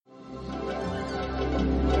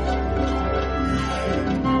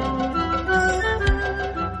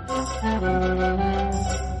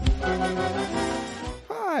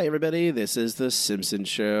everybody, this is The Simpsons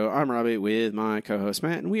Show. I'm Robbie with my co-host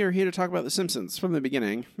Matt, and we are here to talk about The Simpsons from the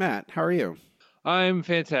beginning. Matt, how are you? I'm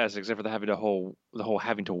fantastic, except for the whole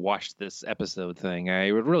having to watch this episode thing.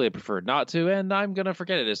 I would really prefer not to, and I'm going to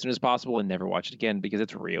forget it as soon as possible and never watch it again because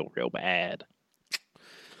it's real bad.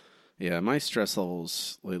 Yeah, my stress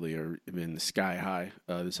levels lately are been sky high.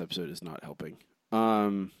 This episode is not helping.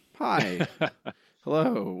 Hi.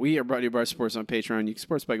 Hello. We are brought to you by our supporters on Patreon. You can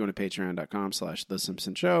support us by going to patreon.com/The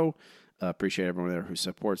Simpsons Show. Appreciate everyone there who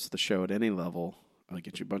supports the show at any level. I'll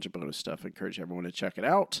get you a bunch of bonus stuff. I encourage everyone to check it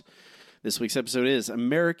out. This week's episode is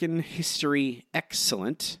American History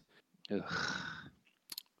X-cellent.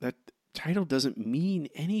 That title doesn't mean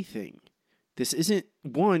anything. This isn't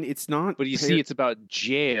one, it's not. But you see, it's about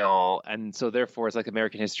jail, and so therefore it's like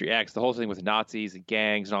American History X. The whole thing with Nazis and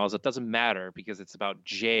gangs and all that doesn't matter because it's about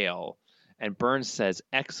jail. And Burns says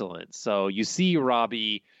excellent. So you see,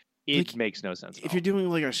 Robbie, it makes no sense. If you're doing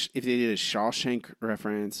like if they did a Shawshank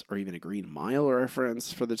reference or even a Green Mile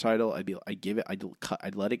reference for the title,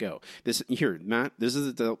 I'd let it go. Matt, this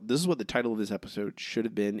is what the title of this episode should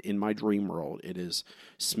have been in my dream world. It is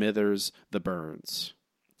Smithers the Burns.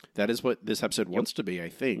 That is what this episode wants to be, I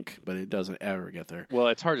think, but it doesn't ever get there. Well,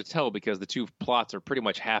 it's hard to tell because the two plots are pretty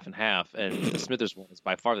much half and half, and the Smithers one is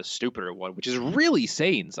by far the stupider one, which is really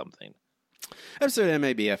saying something. Episode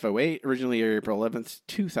MABF08, originally aired April 11th,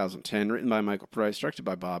 2010, written by Michael Price, directed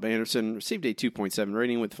by Bob Anderson, received a 2.7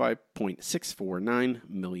 rating with 5.649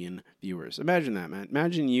 million viewers. Imagine that, man.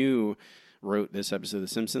 Imagine you wrote this episode of The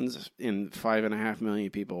Simpsons and 5.5 million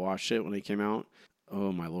people watched it when it came out.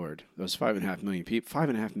 Oh, my Lord. Those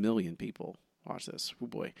 5.5 million people watched this. Oh,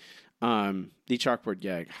 boy. The chalkboard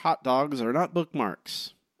gag. Hot dogs are not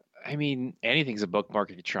bookmarks. I mean, anything's a bookmark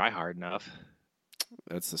if you try hard enough.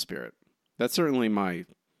 That's the spirit. That's certainly my.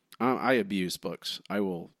 I abuse books. I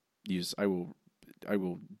will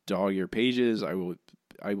dog your pages. I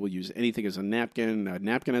will use anything as a napkin. A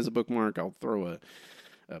napkin as a bookmark. I'll throw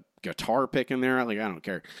a guitar pick in there. I don't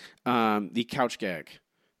care. The couch gag.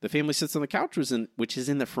 The family sits on the couch, which is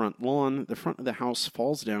in the front lawn. The front of the house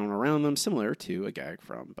falls down around them, similar to a gag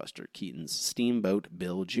from Buster Keaton's Steamboat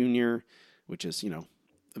Bill Jr., which is a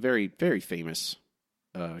very very famous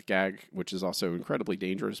gag, which is also incredibly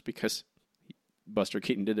dangerous because Buster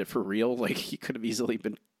Keaton did it for real. Like, he could have easily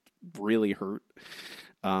been really hurt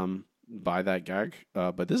by that gag.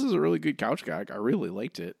 But this is a really good couch gag. I really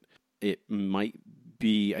liked it. It might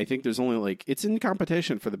be, I think there's only it's in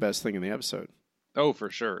competition for the best thing in the episode. Oh, for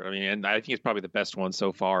sure. I mean, and I think it's probably the best one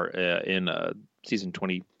so far in season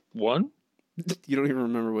 21. You don't even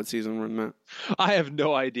remember what season we're in, Matt? I have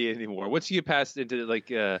no idea anymore. Once you get past into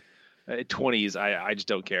 20s, I just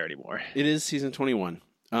don't care anymore. It is season 21.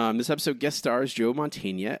 This episode guest stars Joe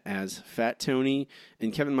Mantegna as Fat Tony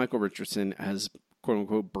and Kevin Michael Richardson as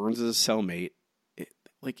quote-unquote Burns' cellmate.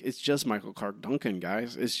 It's just Michael Clark Duncan,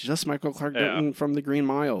 guys. It's just Michael Clark Duncan from the Green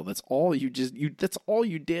Mile. That's all that's all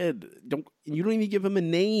you did. You don't even give him a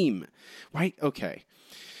name. Right? Okay.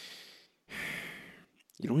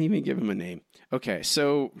 You don't even give him a name. Okay,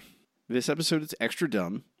 so this episode is extra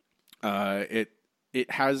dumb. It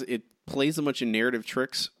plays a bunch of narrative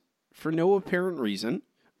tricks for no apparent reason.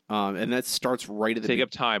 And that starts right at the Take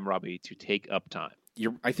up time, Robbie, to take up time.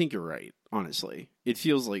 I think you're right, honestly. It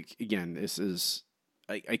feels like, again, this is...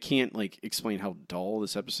 I can't, explain how dull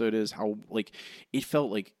this episode is. How, it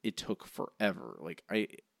felt like it took forever.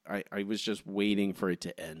 I was just waiting for it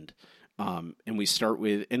to end. And we start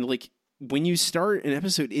with... And, when you start an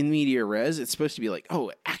episode in media res, it's supposed to be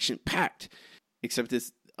action-packed. Except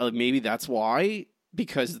it's... maybe that's why...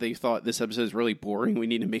 Because they thought this episode is really boring, we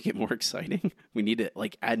need to make it more exciting. We need to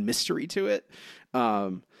add mystery to it.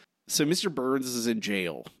 So Mr. Burns is in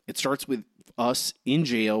jail. It starts with us in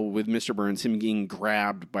jail with Mr. Burns, him getting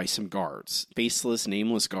grabbed by some guards, faceless,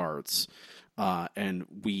 nameless guards. And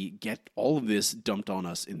we get all of this dumped on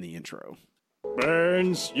us in the intro.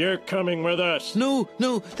 Burns, you're coming with us. No,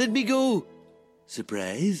 let me go.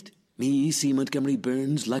 Surprised? Me see Montgomery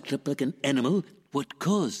Burns locked up like an animal? What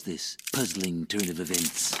caused this puzzling turn of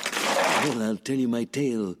events? Well, I'll tell you my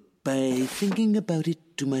tale by thinking about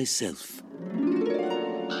it to myself.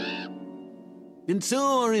 And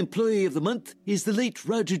so our employee of the month is the late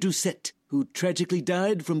Roger Doucette, who tragically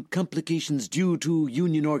died from complications due to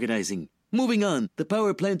union organizing. Moving on, the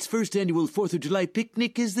power plant's first annual 4th of July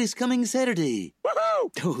picnic is this coming Saturday. Woohoo!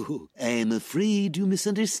 Oh, I'm afraid you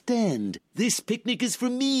misunderstand. This picnic is for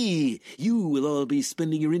me. You will all be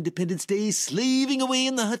spending your Independence Day slaving away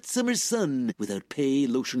in the hot summer sun without pay,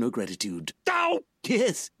 lotion, or gratitude. Ow!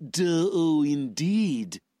 Yes, duh,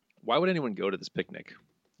 indeed. Why would anyone go to this picnic?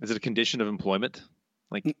 Is it a condition of employment?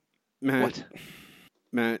 Matt, what?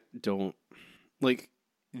 Matt, don't like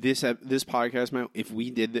this podcast, Matt. If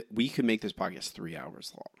we did that, we could make this podcast 3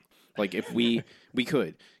 hours long. Like if we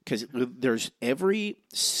could, because there's every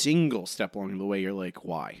single step along the way. You're like,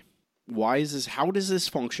 why is this? How does this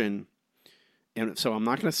function? And so I'm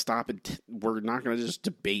not going to stop it. We're not going to just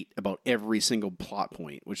debate about every single plot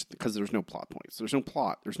point, because there's no plot points. There's no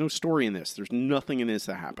plot. There's no story in this. There's nothing in this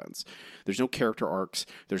that happens. There's no character arcs.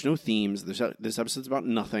 There's no themes. This episode's about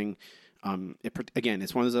nothing.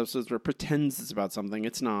 It's one of those episodes where it pretends it's about something.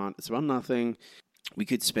 It's not. It's about nothing. We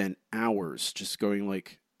could spend hours just going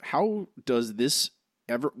like, how does this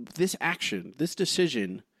action, this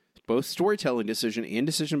decision, both storytelling decision and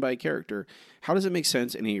decision by a character, how does it make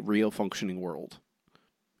sense in a real functioning world?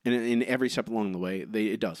 And in every step along the way,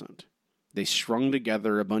 it doesn't. They strung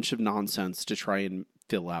together a bunch of nonsense to try and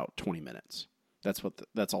fill out 20 minutes. That's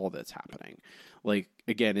all that's happening. Like,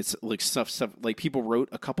 again, it's like stuff like people wrote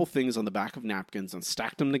a couple things on the back of napkins and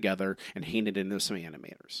stacked them together and handed it into some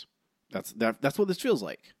animators. That's what this feels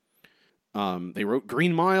like. They wrote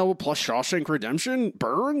Green Mile plus Shawshank Redemption,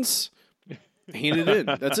 Burns, handed it in.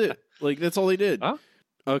 That's it. Like, that's all they did. Huh?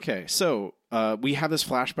 Okay, so we have this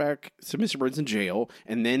flashback to Mr. Burns in jail,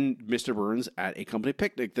 and then Mr. Burns at a company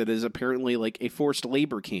picnic that is apparently like a forced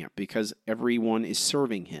labor camp because everyone is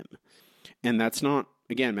serving him. And that's not,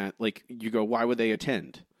 again, Matt, like, you go, why would they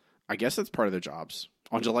attend? I guess that's part of their jobs.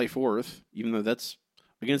 On July 4th, even though that's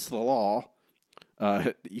against the law,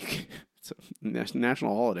 it's a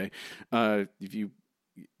national holiday.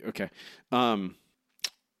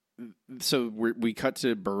 So we cut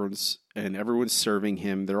to Burns, and everyone's serving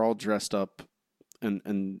him. They're all dressed up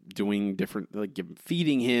and doing different, like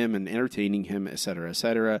feeding him and entertaining him, et cetera, et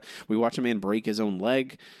cetera. We watch a man break his own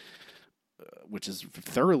leg, which is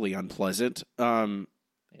thoroughly unpleasant.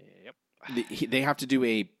 They have to do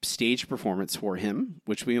a stage performance for him,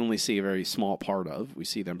 which we only see a very small part of. We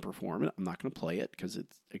see them perform it. I'm not going to play it because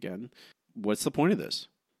it's, again, what's the point of this?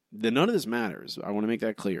 None of this matters. I want to make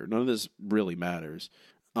that clear. None of this really matters.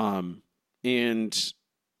 And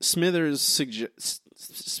Smithers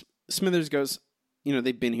goes,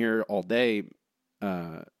 they've been here all day,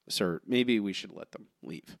 sir. Maybe we should let them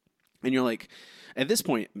leave. And you're like, at this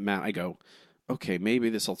point, Matt, I go, okay, maybe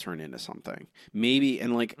this will turn into something. Maybe,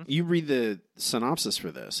 and like, you read the synopsis for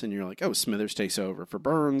this, and you're like, oh, Smithers takes over for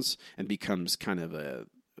Burns and becomes kind of a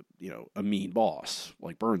mean boss,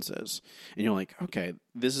 like Burns is. And you're like, okay,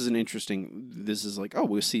 this is like, oh,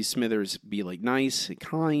 we'll see Smithers be like nice and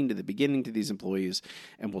kind at the beginning to these employees,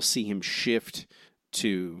 and we'll see him shift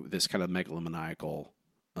to this kind of megalomaniacal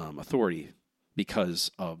authority because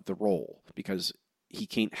of the role, because he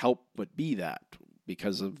can't help but be that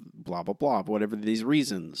because of blah, blah, blah, whatever these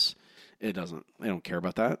reasons. They don't care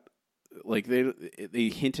about that. Like, they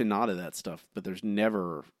hint and nod at that stuff, but there's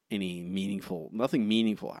never nothing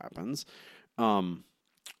meaningful happens.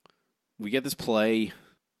 We get this play,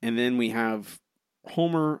 and then we have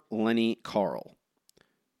Homer, Lenny, Carl.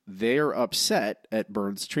 They're upset at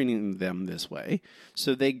Burns treating them this way,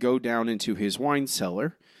 so they go down into his wine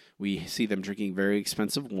cellar. We see them drinking very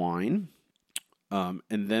expensive wine, and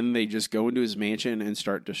then they just go into his mansion and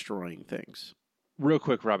start destroying things. Real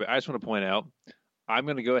quick, Robbie, I just want to point out, I'm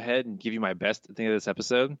going to go ahead and give you my best thing of this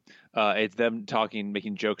episode. It's them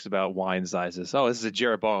making jokes about wine sizes. Oh, this is a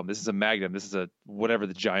Jeroboam. This is a Magnum. This is a whatever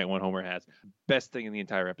the giant one Homer has. Best thing in the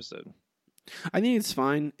entire episode. I think it's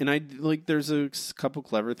fine. And there's a couple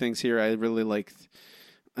clever things here. I really like,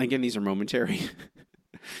 again, these are momentary.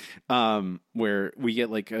 Where we get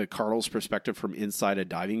like a Carl's perspective from inside a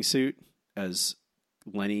diving suit as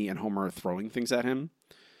Lenny and Homer are throwing things at him.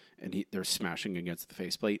 And they're smashing against the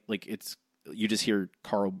faceplate. Like, you just hear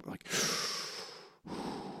Carl like,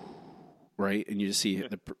 right, and you just see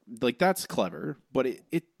that's clever, but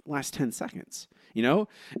it lasts 10 seconds, and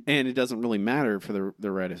it doesn't really matter for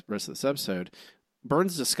the rest of this episode.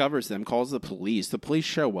 Burns discovers them, calls the police. The police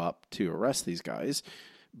show up to arrest these guys,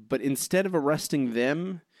 but instead of arresting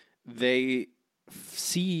them, they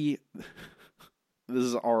see.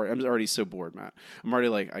 I'm already so bored, Matt. I'm already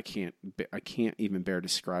like, I can't even bear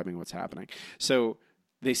describing what's happening. So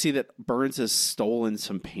they see that Burns has stolen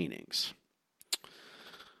some paintings.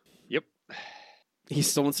 Yep.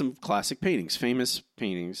 He's stolen some classic paintings, famous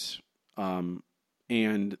paintings,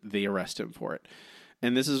 and they arrest him for it.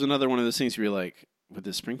 And this is another one of those things where you're like, would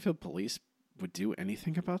the Springfield police would do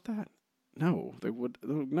anything about that? No, they would.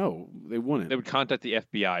 No, they wouldn't. They would contact the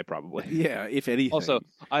FBI probably. Yeah, if anything. Also,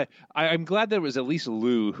 I'm glad that it was at least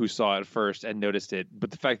Lou who saw it first and noticed it.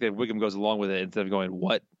 But the fact that Wiggum goes along with it instead of going,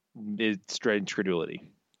 "What?" is strange credulity.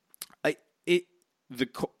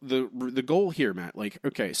 The goal here, Matt. Like,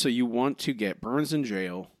 okay, so you want to get Burns in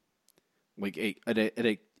jail, like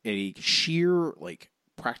a sheer like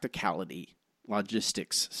practicality,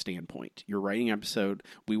 logistics standpoint. You're writing an episode.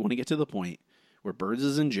 We want to get to the point where Burns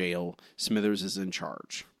is in jail, Smithers is in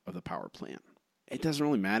charge of the power plant. It doesn't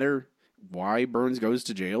really matter why Burns goes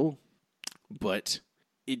to jail, but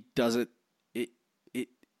it doesn't.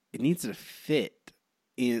 It needs to fit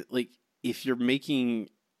in. Like if you're making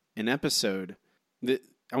an episode that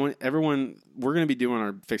I want everyone. We're going to be doing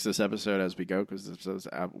our fix this episode as we go because this is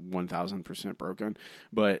 1,000% broken.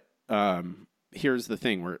 But here's the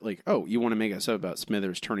thing: where like, oh, you want to make a episode about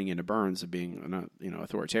Smithers turning into Burns and being an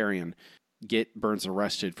authoritarian. Get Burns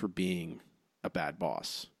arrested for being a bad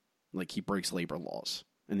boss. Like he breaks labor laws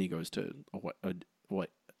and he goes to what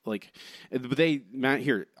like they Matt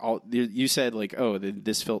here you said like, oh,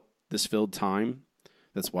 this filled time,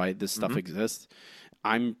 that's why this stuff exists.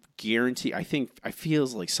 I'm guarantee I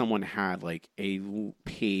feels like someone had like a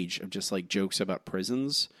page of just like jokes about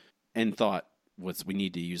prisons and thought we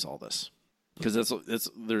need to use all this because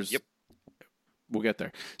there's yep. We'll get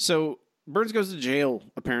there. So Burns goes to jail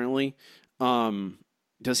apparently.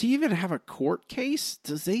 Does he even have a court case?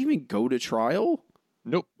 Does they even go to trial?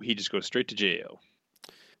 Nope. He just goes straight to jail.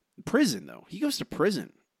 Prison, though. He goes to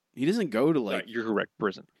prison. He doesn't go to like... You're correct.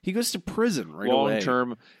 Prison. He goes to prison right away. Long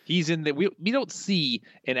term. He's in the... We don't see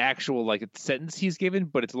an actual like sentence he's given,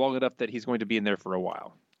 but it's long enough that he's going to be in there for a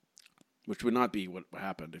while. Which would not be what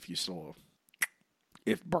happened if you still...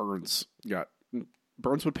 If Burns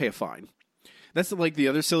would pay a fine. That's like the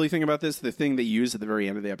other silly thing about this. The thing they use at the very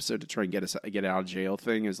end of the episode to try and get out of jail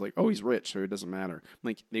thing is like, oh, he's rich, so it doesn't matter.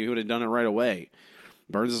 Like they would have done it right away.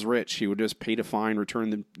 Burns is rich. He would just pay a fine,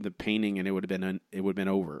 return the painting, and it would have been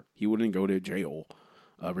over. He wouldn't go to jail.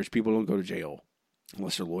 Rich people don't go to jail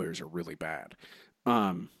unless their lawyers are really bad.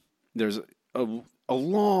 There's a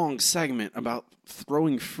long segment about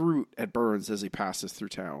throwing fruit at Burns as he passes through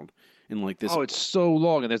town. And like this. Oh, it's so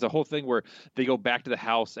long, and there's a whole thing where they go back to the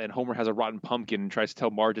house, and Homer has a rotten pumpkin and tries to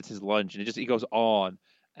tell Marge it's his lunch, and he goes on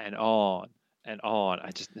and on and on.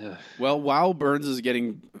 Well, while Burns is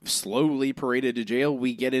getting slowly paraded to jail,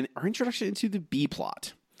 we get our introduction into the B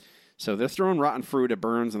plot. So they're throwing rotten fruit at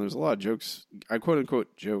Burns, and there's a lot of jokes, quote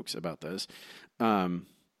unquote jokes about this. All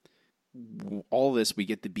this we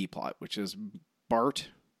get the B plot, which is Bart,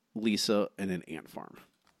 Lisa, and an ant farm.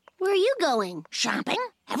 Where are you going? Shopping?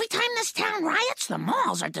 Every time this town riots, the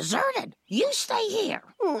malls are deserted. You stay here.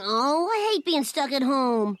 Oh, I hate being stuck at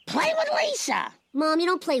home. Play with Lisa. Mom, you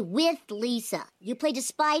don't play with Lisa. You play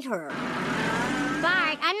despite her.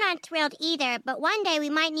 Bart, I'm not thrilled either, but one day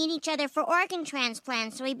we might need each other for organ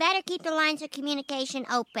transplants, so we better keep the lines of communication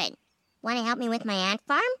open. Want to help me with my ant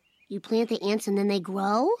farm? You plant the ants and then they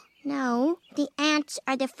grow? No, the ants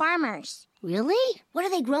are the farmers. Really? What are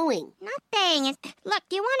they growing? Nothing. Look,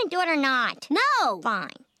 do you want to do it or not? No! Fine.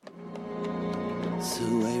 So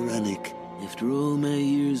ironic. After all my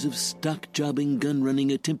years of stock jobbing, gun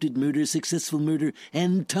running, attempted murder, successful murder,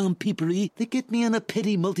 and tompeepery, they get me on a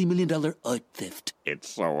petty multi-million-dollar art theft. It's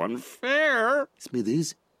so unfair.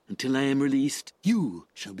 Smithers, until I am released, you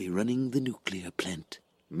shall be running the nuclear plant.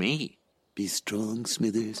 Me? Be strong,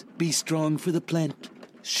 Smithers. Be strong for the plant.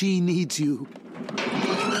 She needs you.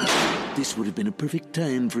 This would have been a perfect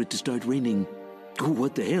time for it to start raining. Oh,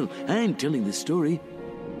 what the hell? I'm telling this story.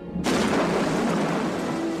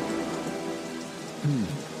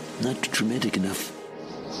 Not dramatic enough.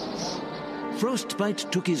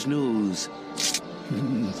 Frostbite took his nose.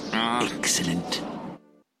 Excellent.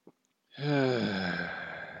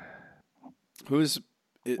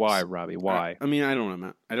 Why, Robbie? Why? I mean, I don't know,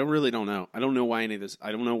 Matt. I don't know. I don't know why any of this.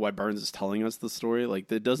 I don't know why Burns is telling us the story.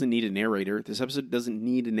 Like, it doesn't need a narrator. This episode doesn't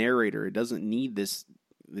need a narrator. It doesn't need this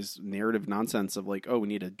narrative nonsense of like, oh, we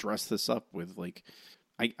need to dress this up with like.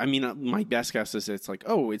 I mean, my best guess is it's like,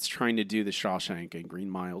 oh, it's trying to do the Shawshank and Green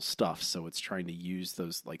Mile stuff, so it's trying to use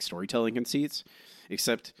those like storytelling conceits,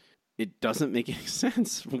 except it doesn't make any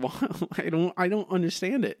sense. I don't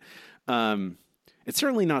understand it. It's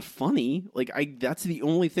certainly not funny. Like that's the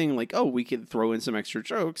only thing. Like, oh, we could throw in some extra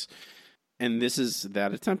jokes, and this is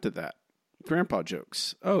that attempt at that. Grandpa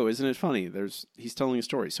jokes. Oh, isn't it funny? He's telling a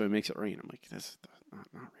story, so he makes it rain. I'm like, that's not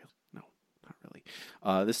really. No, not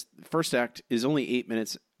really. This first act is only 8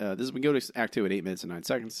 minutes. We go to Act 2 at 8 minutes and 9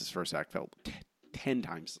 seconds. This first act felt 10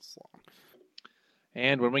 times as long.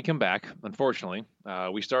 And when we come back, unfortunately,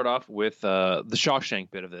 we start off with the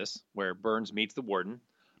Shawshank bit of this, where Burns meets the warden.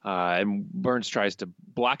 And Burns tries to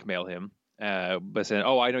blackmail him by saying,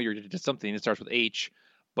 oh, I know you're just something. It starts with H,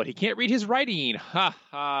 but he can't read his writing. Ha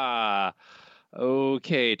ha.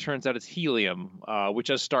 Okay, turns out it's helium, which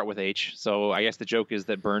does start with H. So I guess the joke is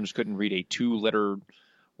that Burns couldn't read a 2-letter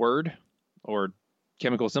word or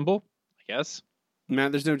chemical symbol. I guess.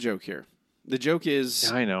 Matt, there's no joke here. The joke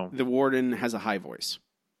is I know. the warden has a high voice.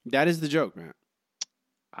 That is the joke, Matt.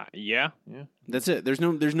 Yeah. That's it. There's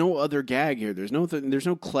no other gag here. There's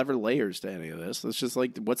no clever layers to any of this. It's just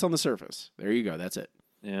like what's on the surface. There you go. That's it.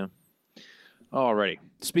 Yeah. Alrighty.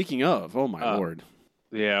 Speaking of, oh my lord.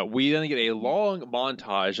 Yeah, we then get a long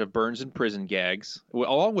montage of Burns in prison gags,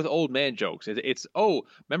 along with old man jokes. It's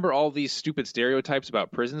remember all these stupid stereotypes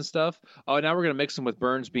about prison stuff? Oh, now we're going to mix them with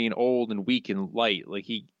Burns being old and weak and light. Like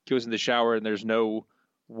he goes in the shower and there's no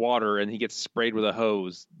water and he gets sprayed with a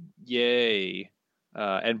hose. Yay.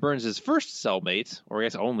 And Burns' first cellmate, or I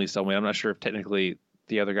guess only cellmate, I'm not sure if technically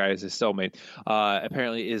the other guy is his cellmate,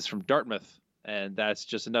 apparently is from Dartmouth. And that's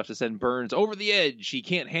just enough to send Burns over the edge. He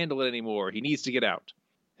can't handle it anymore. He needs to get out.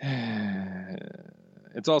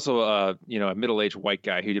 It's also a middle-aged white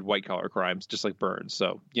guy who did white-collar crimes, just like Burns.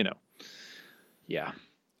 So, yeah.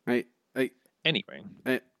 Anyway,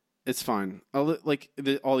 it's fine.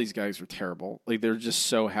 All these guys are terrible. Like they're just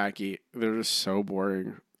so hacky. They're just so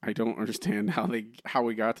boring. I don't understand how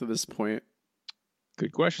we got to this point.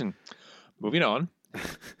 Good question. Moving on.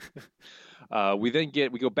 We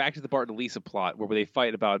go back to the Bart and Lisa plot where they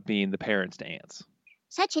fight about being the parents to ants.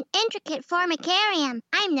 Such an intricate formicarium.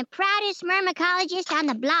 I'm the proudest myrmecologist on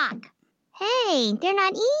the block. Hey, they're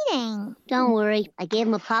not eating. Don't worry. I gave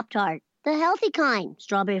him a Pop-Tart. The healthy kind.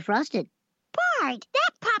 Strawberry frosted. Bart,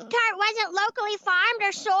 that Pop-Tart wasn't locally farmed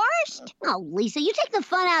or sourced. Oh, Lisa, you take the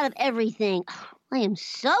fun out of everything. I am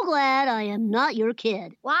so glad I am not your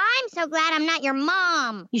kid. Well, I'm so glad I'm not your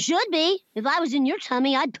mom. You should be. If I was in your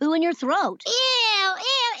tummy, I'd poo in your throat. Ew.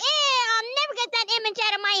 I'll never get that image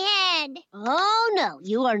out of my head. Oh, no.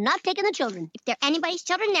 You are not taking the children. If they're anybody's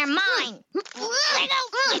children, they're mine. Quick,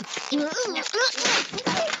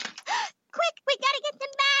 we gotta get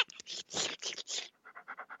them back.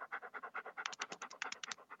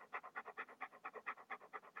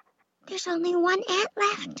 There's only one ant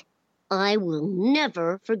left. I will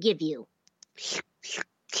never forgive you.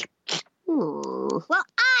 Well,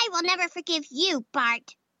 I will never forgive you,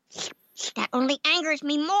 Bart. That only angers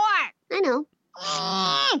me more. I know.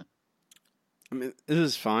 I mean, this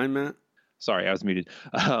is fine, Matt. Sorry, I was muted.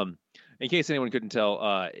 In case anyone couldn't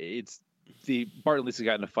tell, it's the Bart and Lisa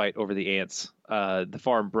got in a fight over the ants. The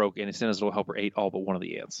farm broke, and his little helper ate all but one of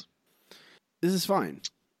the ants. This is fine.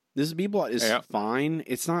 This B-plot is fine.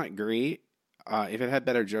 It's not great. If it had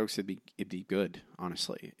better jokes, it'd be good.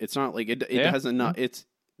 Honestly, it's not like it has enough.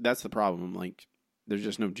 That's the problem. Like, there's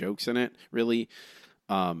just no jokes in it, really.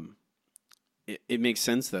 It makes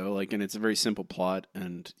sense though. Like, and it's a very simple plot,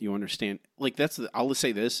 and you understand. Like, I'll just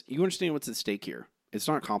say this: you understand what's at stake here. It's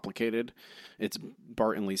not complicated. It's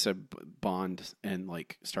Bart and Lisa bond and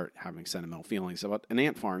like start having sentimental feelings about an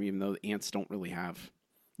ant farm, even though the ants don't really have,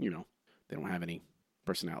 they don't have any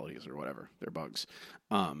personalities or whatever. They're bugs.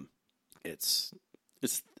 It's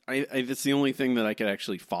the only thing that I could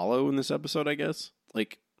actually follow in this episode, I guess.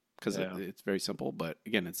 Like, because it's very simple, but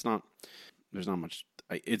again, there's not much.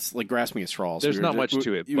 It's like grasping at straws. There's not much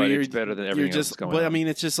to it, but it's better than everything else that's going on. But I mean,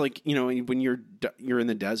 it's just like, when you're in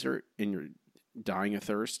the desert and you're dying of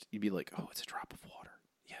thirst, you'd be like, oh, it's a drop of water.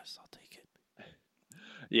 Yes, I'll take it.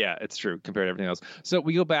 Yeah, it's true compared to everything else. So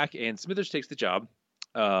we go back, and Smithers takes the job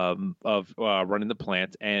of running the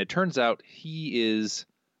plant, and it turns out he is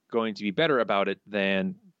going to be better about it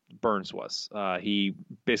than Burns was. He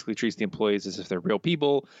basically treats the employees as if they're real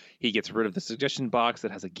people. He gets rid of the suggestion box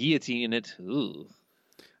that has a guillotine in it. Ooh.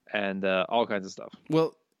 And all kinds of stuff.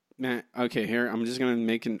 Well, Matt, okay, here I'm just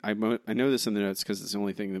gonna I know this in the notes because it's the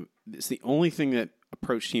only thing that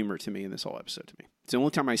approached humor to me in this whole episode. To me, it's the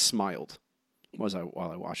only time I smiled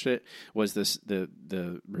while I watched it was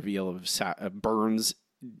the reveal of Burns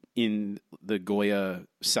in the Goya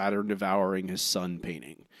Saturn devouring his son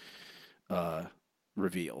painting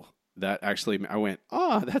reveal. That actually, I went,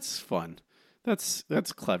 that's fun, that's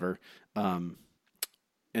clever.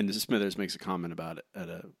 And Smithers makes a comment about it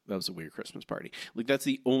that was a weird Christmas party. Like, that's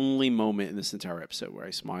the only moment in this entire episode where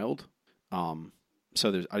I smiled.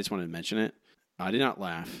 So I just wanted to mention it. I did not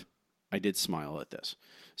laugh. I did smile at this.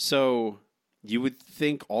 So you would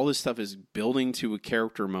think all this stuff is building to a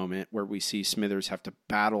character moment where we see Smithers have to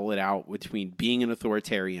battle it out between being an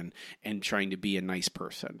authoritarian and trying to be a nice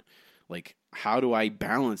person. Like, how do I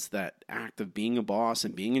balance that act of being a boss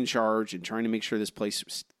and being in charge and trying to make sure this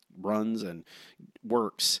place runs and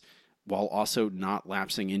works while also not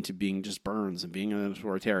lapsing into being just Burns and being an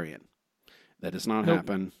authoritarian? That does not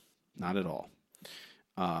happen. Not at all.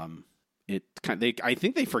 I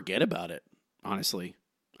think they forget about it, honestly.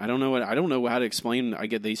 I don't know how to explain.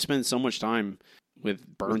 They spend so much time with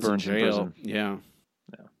Burns in jail. Yeah.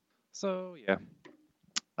 So, yeah.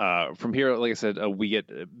 From here, like I said, we get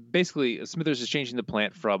basically Smithers is changing the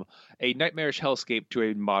plant from a nightmarish hellscape to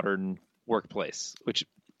a modern workplace, which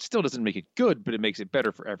still doesn't make it good, but it makes it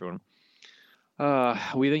better for everyone.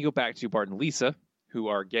 We then go back to Bart and Lisa, who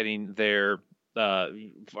are getting are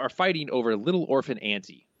fighting over little orphan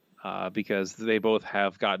Auntie, because they both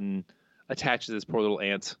have gotten attached to this poor little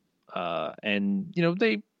ant, and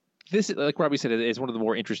this, like Robbie said, is one of the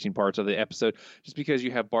more interesting parts of the episode, just because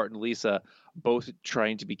you have Bart and Lisa both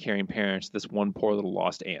trying to be caring parents to this one poor little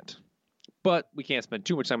lost ant. But we can't spend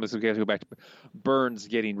too much time with this. We have to go back to Burns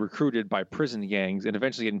getting recruited by prison gangs and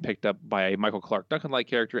eventually getting picked up by a Michael Clark Duncan-like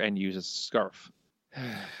character and use as a scarf.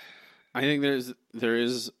 I think there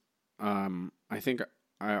is. I think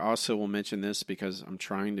I also will mention this because I'm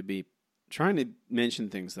trying to mention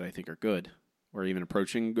things that I think are good or even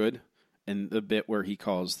approaching good. And the bit where he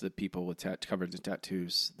calls the people with covered in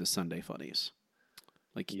tattoos the Sunday funnies.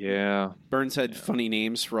 Like, yeah, Burns had funny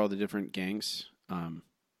names for all the different gangs.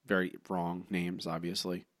 Very wrong names,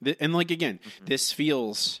 obviously. And like, again, this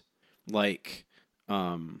feels like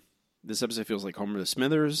this episode feels like Homer the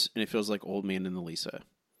Smithers, and it feels like Old Man and the Lisa,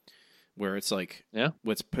 where it's like,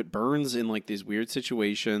 let's put Burns in like these weird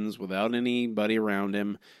situations without anybody around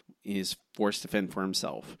him. He's forced to fend for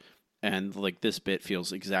himself. And like this bit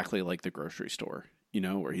feels exactly like the grocery store,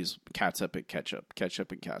 where he's catsup and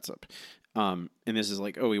ketchup and catsup. And this is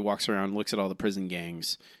like, he walks around, looks at all the prison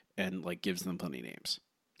gangs, and like gives them funny names.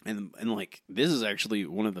 And like this is actually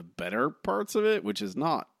one of the better parts of it, which is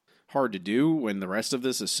not hard to do when the rest of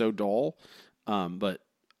this is so dull. But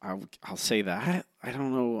I'll say that I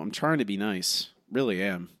don't know. I'm trying to be nice, really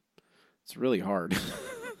am. It's really hard.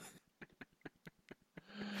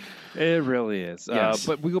 It really is. Yes.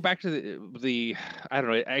 But we go back to the I don't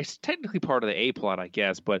know, it's technically part of the A plot, I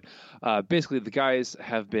guess, but basically the guys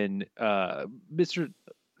have been, Mr.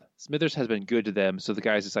 Smithers has been good to them, so the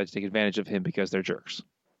guys decide to take advantage of him because they're jerks.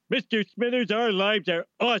 Mr. Smithers, our lives are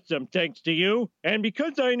awesome thanks to you. And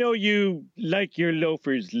because I know you like your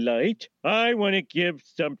loafers light, I want to give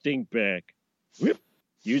something back. Whoop.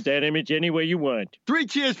 Use that image any way you want. 3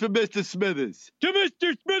 cheers for Mr. Smithers. To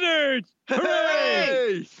Mr. Smithers!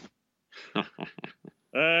 Hooray!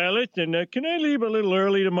 Listen, can I leave a little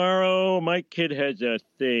early tomorrow? My kid has a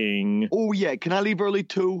thing. Oh, yeah. Can I leave early,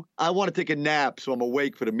 too? I want to take a nap so I'm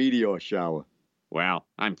awake for the meteor shower. Well,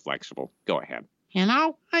 I'm flexible. Go ahead.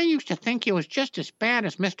 I used to think you was just as bad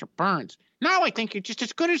as Mr. Burns. Now I think you're just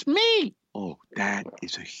as good as me. Oh, that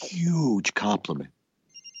is a huge compliment.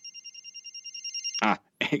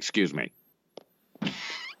 Excuse me.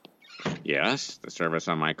 Yes, the service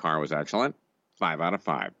on my car was excellent. 5 out of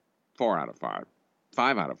 5. 4 out of 5.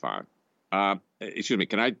 5 out of 5. Excuse me,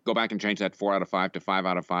 can I go back and change that 4 out of 5 to 5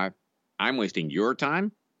 out of 5? I'm wasting your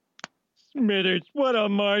time? Smithers, what a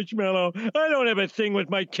marshmallow. I don't have a thing with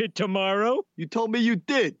my kid tomorrow. You told me you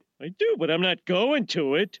did. I do, but I'm not going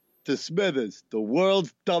to it. To Smithers, the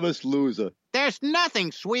world's dumbest loser. There's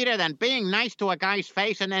nothing sweeter than being nice to a guy's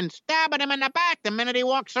face and then stabbing him in the back the minute he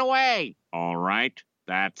walks away. All right,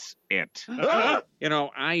 that's it.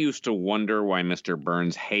 I used to wonder why Mr.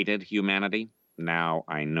 Burns hated humanity. Now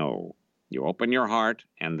I know. You open your heart,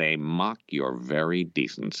 and they mock your very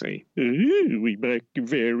decency. We mock your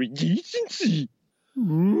very decency.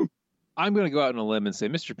 I'm going to go out on a limb and say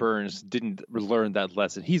Mr. Burns didn't learn that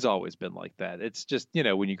lesson. He's always been like that. It's just,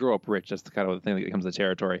 when you grow up rich, that's the kind of thing that becomes the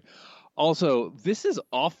territory. Also, this is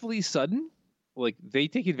awfully sudden. Like, they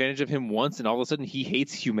take advantage of him once, and all of a sudden he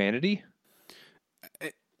hates humanity.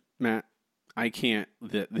 Matt, I can't.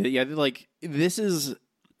 This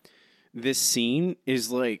scene is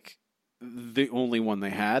like the only one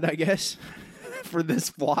they had, I guess, for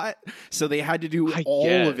this plot. So they had to do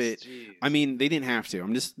all of it. Jeez. I mean, they didn't have to.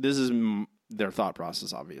 This is their thought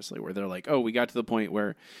process, obviously, where they're like, we got to the point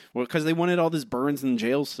where, because they wanted all this Burns and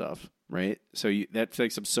jail stuff, right? So that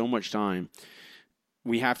takes up so much time.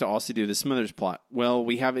 We have to also do the Smithers plot. Well,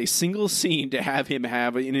 we have a single scene to have him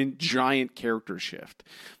have a giant character shift.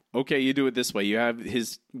 Okay, you do it this way. You have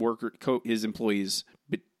his his employees,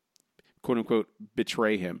 quote unquote,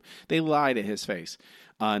 betray him. They lie to his face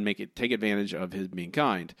and take advantage of his being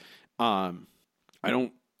kind. I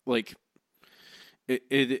don't like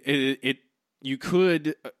it. You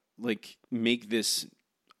could make this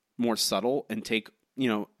more subtle and take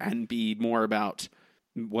and be more about.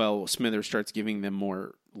 Well, Smithers starts giving them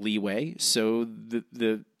more leeway, so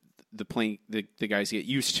the guys get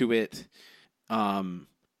used to it,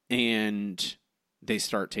 and they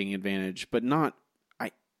start taking advantage. But not.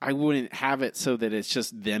 I wouldn't have it so that it's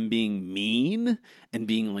just them being mean and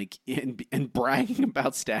being like and bragging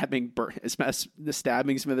about stabbing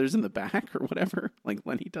Smithers in the back or whatever, like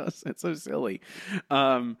Lenny does. It's so silly.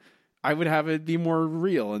 I would have it be more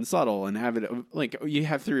real and subtle and have it like you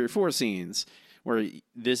have 3 or 4 scenes where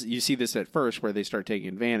you see this at first where they start taking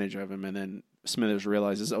advantage of him, and then Smithers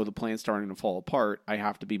realizes, oh, the plan's starting to fall apart. I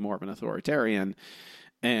have to be more of an authoritarian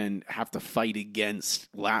and have to fight against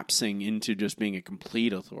lapsing into just being a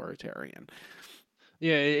complete authoritarian.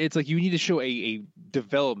 Yeah, it's like you need to show a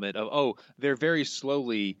development of, they're very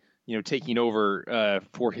slowly, taking over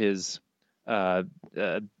for his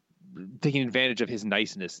taking advantage of his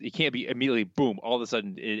niceness. It can't be immediately, boom, all of a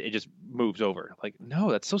sudden it just moves over. Like, no,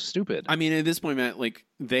 that's so stupid. I mean, at this point, Matt, like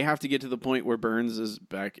they have to get to the point where Burns is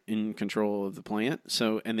back in control of the plant.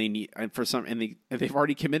 So, and they need they've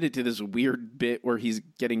already committed to this weird bit where he's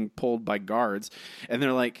getting pulled by guards, and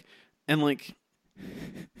they're like, and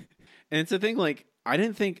it's a thing. Like, I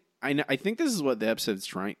think this is what the episode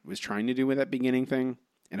was trying to do with that beginning thing,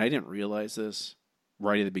 and I didn't realize this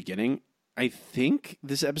right at the beginning. I think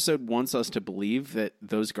this episode wants us to believe that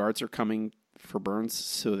those guards are coming for Burns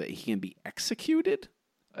so that he can be executed.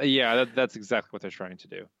 Yeah, that's exactly what they're trying to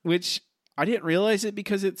do. Which I didn't realize it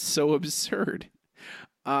because it's so absurd.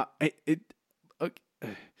 But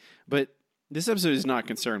this episode is not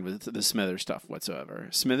concerned with the Smithers stuff whatsoever.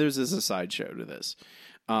 Smithers is a sideshow to this,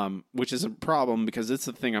 which is a problem because it's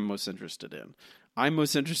the thing I'm most interested in. I'm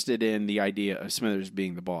most interested in the idea of Smithers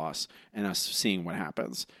being the boss and us seeing what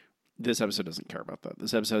happens. This episode doesn't care about that.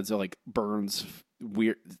 This episode's like Burns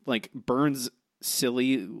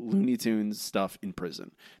silly Looney Tunes stuff in prison.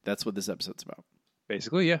 That's what this episode's about.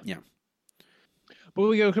 Basically, yeah. Yeah. But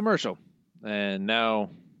we go commercial. And now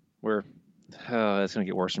we're it's going to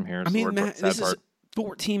get worse from here. I mean, Matt, this is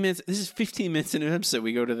 14 minutes. This is 15 minutes into an episode.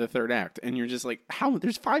 We go to the third act, and you're just like, how?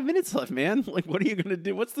 There's 5 minutes left, man. Like, what are you going to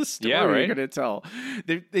do? What's the story you're going to tell?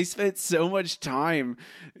 They spent so much time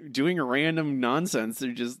doing a random nonsense.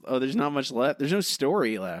 They're just, there's not much left. There's no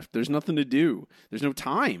story left. There's nothing to do. There's no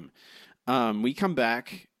time. We come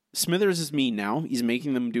back. Smithers is mean now. He's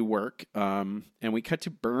making them do work. And we cut to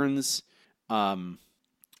Burns in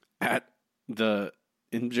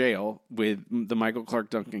jail with the Michael Clark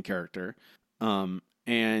Duncan character.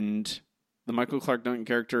 And the Michael Clark Duncan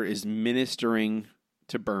character is ministering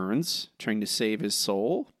to Burns, trying to save his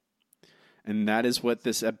soul. And that is what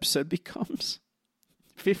this episode becomes.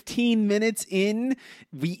 15 minutes in,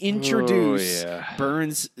 we introduce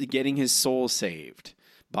Burns getting his soul saved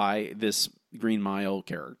by this Green Mile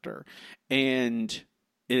character. And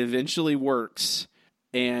it eventually works.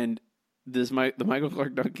 And the Michael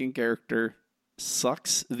Clark Duncan character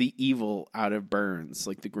sucks the evil out of Burns,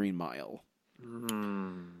 like the Green Mile.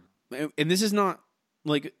 And this is not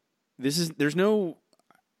like there's no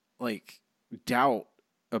like doubt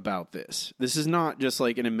about this. This is not just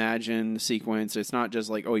like an imagined sequence. It's not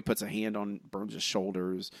just like, he puts a hand on Burns'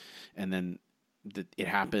 shoulders and then it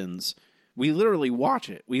happens. We literally watch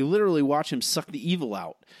it. We literally watch him suck the evil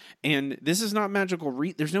out. And this is not magical.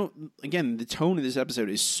 There's no, again, the tone of this episode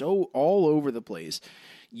is so all over the place.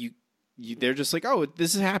 They're just like,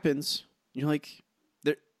 this happens. You're like,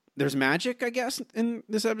 there's magic, I guess, in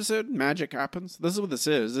this episode. Magic happens. This is what this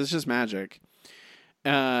is. It's just magic.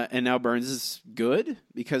 And now Burns is good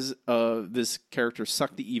because this character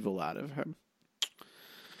sucked the evil out of him.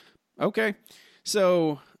 Okay.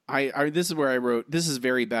 So this is where I wrote, this is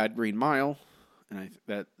very bad Green Mile. And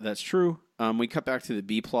that's true. We cut back to the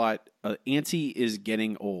B plot. Auntie is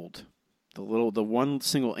getting old. The one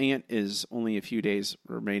single aunt is only a few days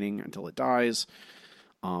remaining until it dies.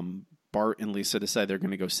 Bart and Lisa decide they're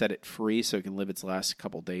going to go set it free so it can live its last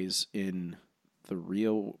couple days in the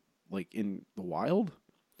real, like in the wild.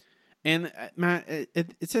 And Matt,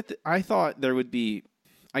 I thought there would be,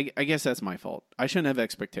 I guess that's my fault. I shouldn't have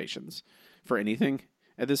expectations for anything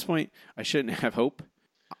at this point. I shouldn't have hope.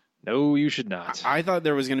 No, you should not. I thought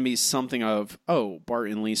there was going to be something of, Bart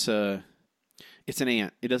and Lisa, it's an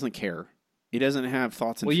ant. It doesn't care. It doesn't have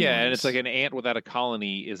thoughts and feelings. Well, yeah, and it's like an ant without a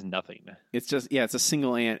colony is nothing. It's just, it's a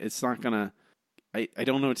single ant. It's not going to, I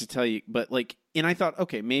don't know what to tell you, but like, and I thought,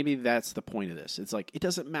 okay, maybe that's the point of this. It's like, it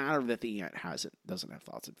doesn't matter that the ant doesn't have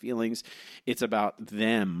thoughts and feelings. It's about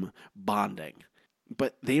them bonding.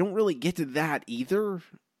 But they don't really get to that either.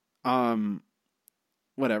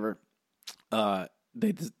 Whatever.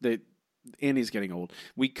 Andy's getting old.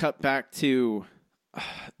 We cut back to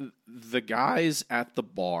the guys at the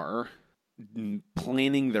bar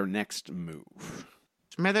planning their next move.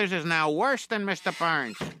 Smithers is now worse than Mr.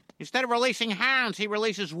 Burns. Instead of releasing hounds, he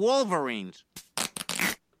releases wolverines.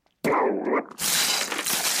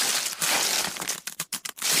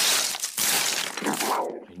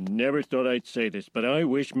 Never thought I'd say this, but I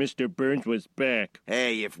wish Mr. Burns was back.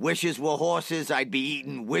 Hey, if wishes were horses, I'd be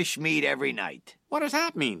eating wish meat every night. What does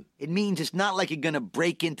that mean? It means it's not like you're gonna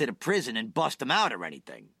break into the prison and bust him out or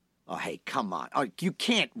anything. Oh, hey, come on. Oh, you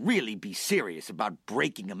can't really be serious about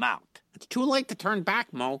breaking him out. It's too late to turn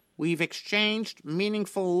back, Mo. We've exchanged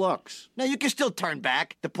meaningful looks. No, you can still turn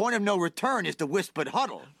back. The point of no return is the whispered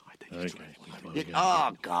huddle.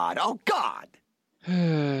 Oh, God. Oh, God.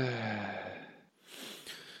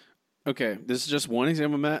 Okay, this is just one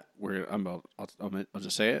example, Matt, where I'll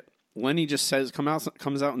just say it. Lenny just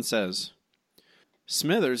comes out and says,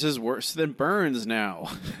 Smithers is worse than Burns now.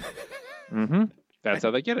 Mm-hmm. That's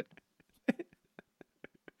how they get it.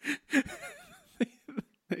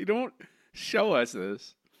 They don't show us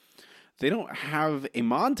this. They don't have a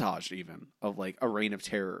montage even of like a reign of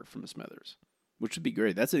terror from Smithers, which would be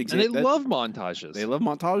great. That's an example. And they love montages. They love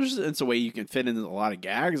montages. It's a way you can fit in a lot of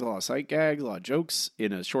gags, a lot of sight gags, a lot of jokes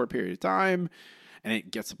in a short period of time, and it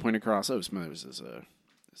gets the point across. Oh, Smithers is a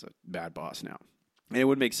bad boss now. And it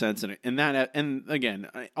would make sense, and again,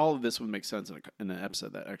 all of this would make sense in an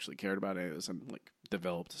episode that actually cared about it and like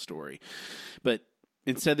developed a story. But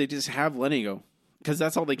instead, they just have Lenny go, because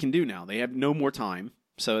that's all they can do now. They have no more time,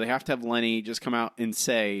 so they have to have Lenny just come out and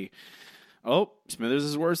say, "Oh, Smithers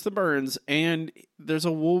is worse than Burns," and there's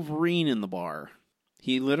a Wolverine in the bar.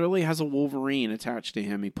 He literally has a Wolverine attached to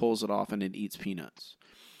him. He pulls it off, and it eats peanuts.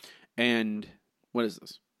 And what is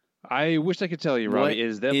this? I wish I could tell you, Robbie. What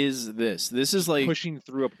is this? This is like pushing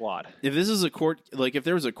through a plot. If this is a court, like if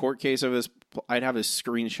there was a court case of this, I'd have a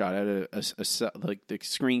screenshot, like the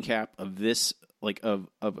screen cap of this, like of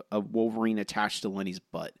a Wolverine attached to Lenny's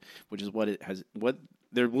butt, which is what it has. What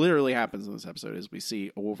there literally happens in this episode is we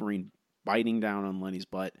see a Wolverine biting down on Lenny's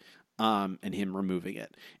butt, and him removing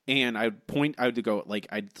it. And I'd go, like,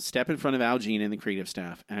 I'd step in front of Al Jean and the creative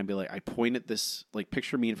staff, and I'd be like, I point at this, like,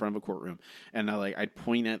 picture me in front of a courtroom, and I'd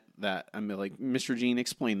point at that, and be like, Mr. Jean,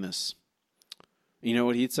 explain this. You know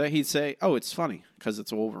what he'd say? He'd say, oh, it's funny, because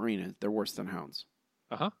it's a Wolverine, they're worse than hounds.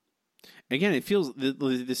 Uh-huh. Again, this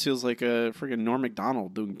feels like a friggin' Norm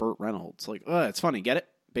Macdonald doing Burt Reynolds. Like, it's funny, get it?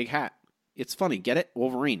 Big hat. It's funny, get it?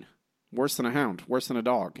 Wolverine. Worse than a hound, worse than a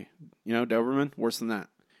dog. You know, Doberman, worse than that.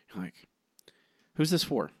 Like, who's this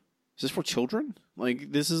for? Is this for children?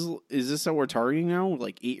 Like, is this what we're targeting now?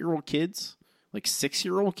 Like 8-year-old kids? Like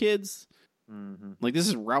 6-year-old kids? Mm-hmm. Like, this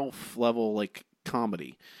is Ralph level, like,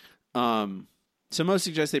 comedy. So most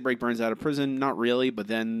suggest they break Burns out of prison. Not really, but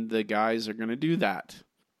then the guys are going to do that.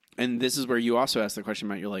 And this is where you also ask the question,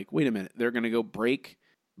 Matt. You're like, wait a minute. They're going to go break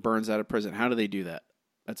Burns out of prison. How do they do that?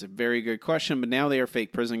 That's a very good question, but now they are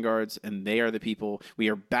fake prison guards, and they are the people. We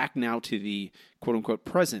are back now to the quote-unquote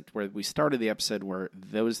present, where we started the episode where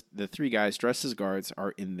the 3 guys dressed as guards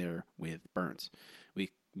are in there with Burns.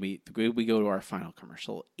 We go to our final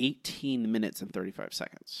commercial, 18 minutes and 35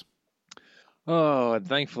 seconds. Oh, and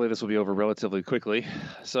thankfully this will be over relatively quickly.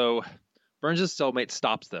 So Burns' cellmate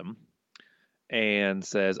stops them and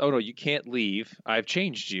says, oh, no, you can't leave. I've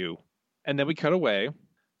changed you. And then we cut away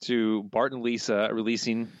to Bart and Lisa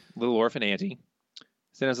releasing little orphan Auntie.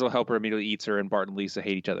 Santa's little helper immediately eats her, and Bart and Lisa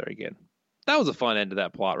hate each other again. That was a fun end to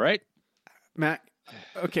that plot, right? Matt,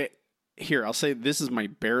 okay, here, I'll say this is my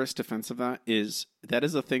barest defense of that is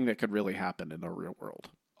a thing that could really happen in the real world.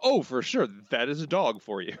 Oh, for sure. That is a dog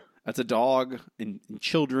for you. That's a dog and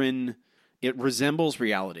children. It resembles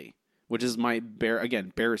reality, which is my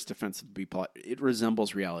barest defense of the B-plot. It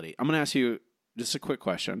resembles reality. I'm going to ask you just a quick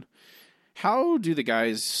question. How do the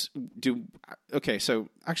guys do? Okay, so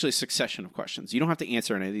actually, succession of questions. You don't have to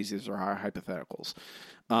answer any of these. These are hypotheticals.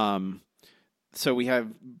 So we have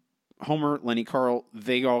Homer, Lenny, Carl.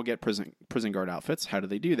 They all get prison guard outfits. How do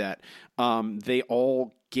they do that? They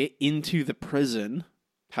all get into the prison.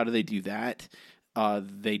 How do they do that?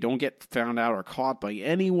 They don't get found out or caught by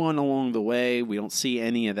anyone along the way. We don't see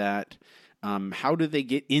any of that. How do they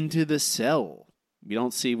get into the cell? We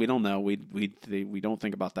don't know. We don't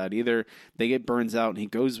think about that either. They get Burns out and he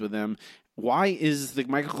goes with them. Why is the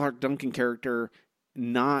Michael Clark Duncan character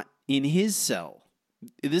not in his cell?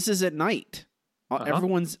 This is at night.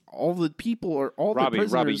 All the people are all Robbie, the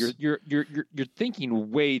prisoners. Robbie, you're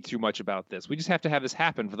thinking way too much about this. We just have to have this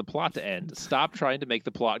happen for the plot to end. Stop trying to make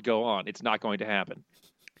the plot go on. It's not going to happen.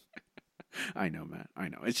 I know, Matt. I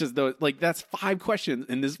know. It's just that's 5 questions,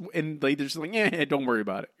 and they're just like, don't worry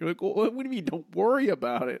about it. You're like, well, what do you mean, don't worry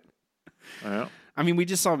about it? Well, I mean, we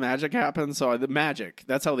just saw magic happen. So the magic.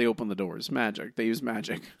 That's how they open the doors. Magic. They use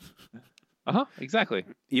magic. Exactly.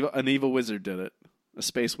 An evil wizard did it. A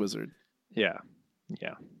space wizard. Yeah.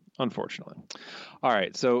 Unfortunately. All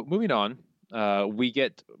right. So moving on. we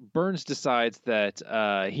get Burns decides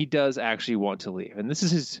that he does actually want to leave. And this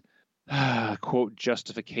is his, quote,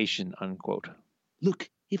 justification, unquote. Look,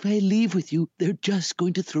 if I leave with you, they're just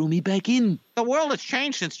going to throw me back in. The world has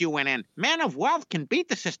changed since you went in. Men of wealth can beat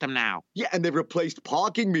the system now. Yeah, and they've replaced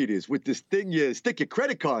parking meters with this thing you stick your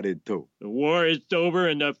credit card into. The war is over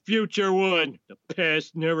and the future won. The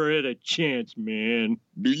past never had a chance, man.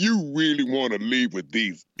 Do you really want to leave with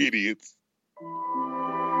these idiots?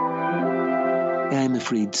 I'm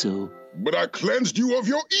afraid so. But I cleansed you of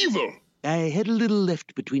your evil. I had a little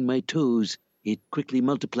left between my toes. It quickly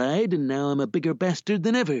multiplied, and now I'm a bigger bastard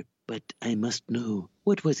than ever. But I must know,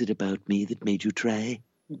 what was it about me that made you try?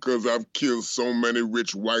 Because I've killed so many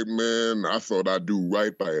rich white men, I thought I'd do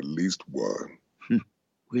right by at least one.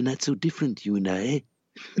 We're not so different, you and I.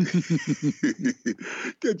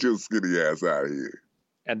 Get your skinny ass out of here.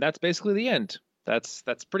 And that's basically the end. That's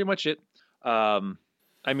pretty much it.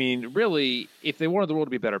 I mean, really, if they wanted the world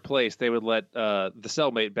to be a better place, they would let the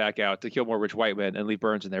cellmate back out to kill more rich white men and leave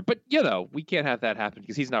Burns in there. But, we can't have that happen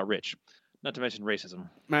because he's not rich. Not to mention racism.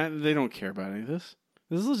 Man, they don't care about any of this.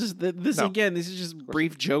 This is just these are just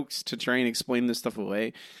brief jokes to try and explain this stuff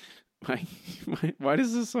away. Why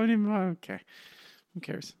does this one even... Okay. Who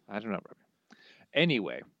cares? I don't know.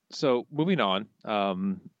 Anyway, so moving on.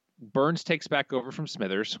 Burns takes back over from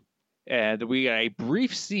Smithers. And we got a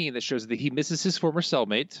brief scene that shows that he misses his former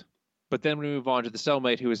cellmate. But then we move on to the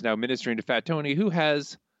cellmate who is now ministering to Fat Tony, who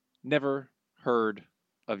has never heard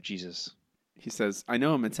of Jesus. He says, I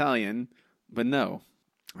know I'm Italian, but no,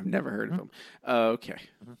 I've never heard of him. Okay.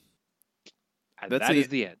 And that is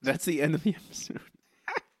the end. That's the end of the episode.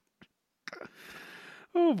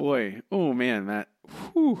 Oh, boy. Oh, man, Matt.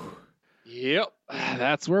 Whew. Yep.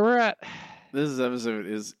 That's where we're at. This episode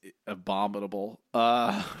is abominable.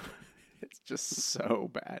 It's just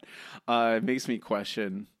so bad. It makes me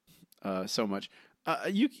question so much.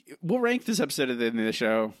 We'll rank this episode at the end of the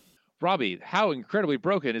show. Robbie, how incredibly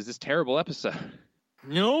broken is this terrible episode?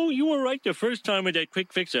 No, you were right the first time with that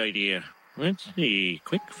quick fix idea. Let's see.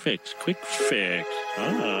 Quick fix.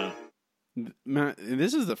 Matt,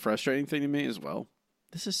 this is the frustrating thing to me as well.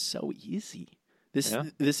 This is so easy. This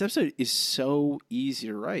episode is so easy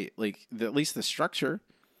to write. Like, at least the structure.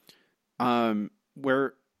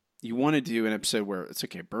 Where you want to do an episode where it's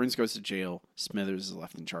okay, Burns goes to jail, Smithers is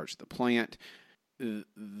left in charge of the plant.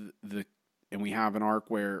 And we have an arc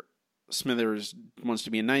where Smithers wants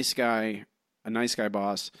to be a nice guy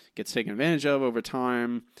boss, gets taken advantage of over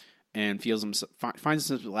time, and finds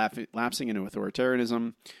himself lapsing into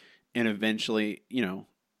authoritarianism, and eventually,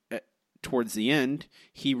 towards the end,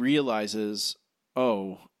 he realizes,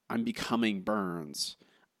 oh, I'm becoming Burns.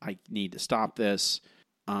 I need to stop this.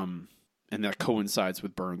 And that coincides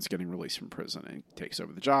with Burns getting released from prison and takes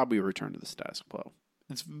over the job. We return to the status quo.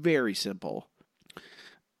 It's very simple.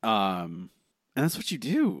 And that's what you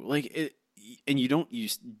do. And you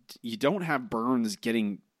don't have Burns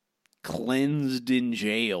getting cleansed in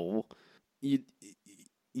jail. You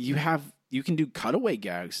can do cutaway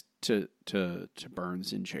gags to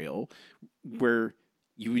Burns in jail, where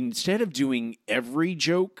you, instead of doing every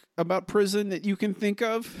joke about prison that you can think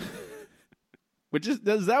of, which is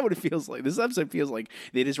that what it feels like? This episode feels like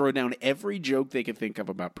they just wrote down every joke they could think of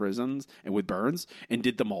about prisons and with Burns and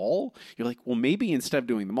did them all. You're like, well, maybe instead of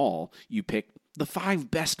doing them all, you pick the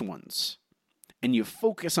 5 best ones and you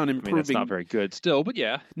focus on improving. That's not very good still, but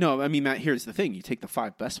yeah. No, I mean, Matt, here's the thing. You take the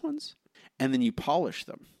 5 best ones and then you polish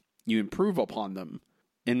them. You improve upon them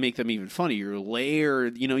and make them even funnier.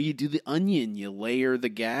 You do the onion, you layer the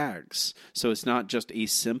gags. So it's not just a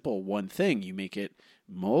simple one thing. You make it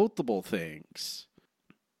multiple things.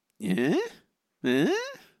 Funny?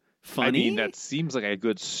 I mean, that seems like a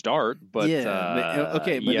good start, but I don't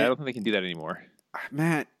think they can do that anymore.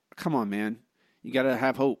 Matt, come on, man. You got to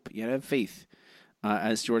have hope. You got to have faith.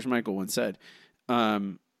 As George Michael once said.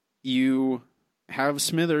 You have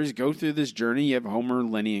Smithers go through this journey. You have Homer,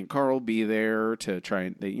 Lenny, and Carl be there to try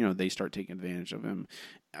and they start taking advantage of him.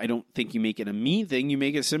 I don't think you make it a mean thing. You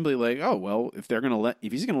make it simply like, oh well, if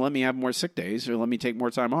he's gonna let me have more sick days or let me take more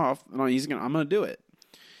time off, I'm gonna do it.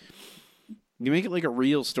 You make it like a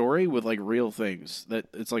real story with like real things that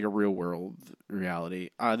it's like a real world reality.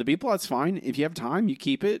 The B plot's fine. If you have time, you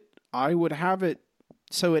keep it. I would have it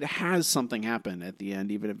so it has something happen at the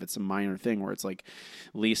end, even if it's a minor thing where it's like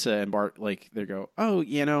Lisa and Bart, like they go, oh,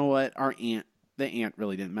 you know what? The aunt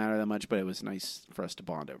really didn't matter that much, but it was nice for us to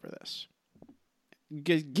bond over this.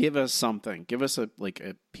 Give us something. Give us a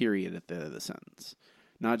period at the end of the sentence,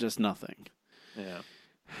 not just nothing. Yeah.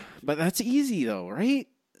 But that's easy though, right?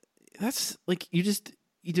 That's like you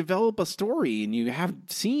you develop a story and you have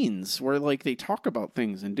scenes where like they talk about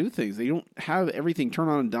things and do things. They don't have everything turn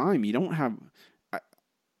on a dime. You don't have.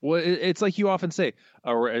 Well, it's like you often say,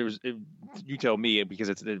 or you tell me, because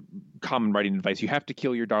it's the common writing advice. You have to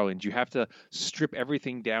kill your darlings. You have to strip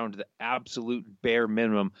everything down to the absolute bare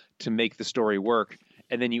minimum to make the story work.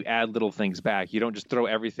 And then you add little things back. You don't just throw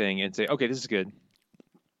everything and say, okay, this is good.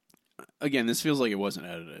 Again, this feels like it wasn't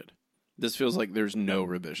edited. This feels like there's no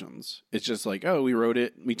revisions. It's just like, oh, we wrote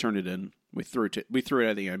it, we turned it in, we threw it at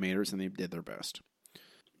the animators, and they did their best.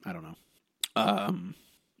 I don't know.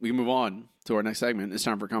 We can move on to our next segment. It's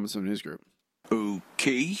time for Comments from the News Group.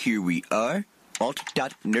 Okay, here we are.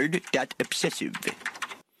 Alt.nerd.obsessive.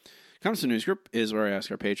 Comments from the News Group is where I ask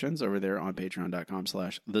our patrons over there on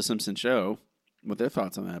patreon.com/The Simpsons Show what their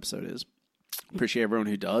thoughts on the episode is. Appreciate everyone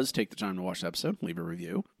who does take the time to watch the episode. Leave a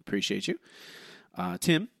review. Appreciate you.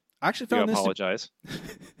 Tim, I actually found this. Apologize.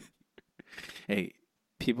 Hey,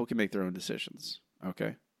 people can make their own decisions.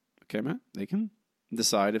 Okay, Matt? They can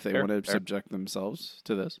decide if they want to subject themselves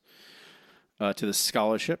to this, to the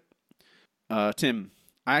scholarship. Tim,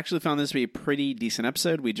 I actually found this to be a pretty decent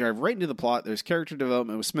episode. We drive right into the plot. There's character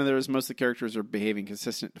development with Smithers. Most of the characters are behaving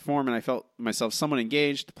consistent to form, and I felt myself somewhat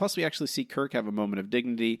engaged. Plus, we actually see Kirk have a moment of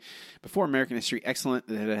dignity. Before American History Excellent,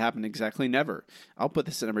 that had happened exactly never. I'll put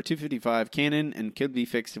this at number 255, canon, and could be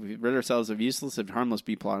fixed if we rid ourselves of useless and harmless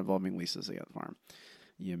B-plot involving Lisa's the farm.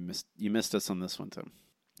 You missed us on this one, Tim.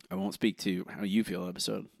 I won't speak to how you feel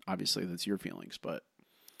episode. Obviously, that's your feelings, but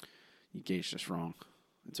you gauged us wrong.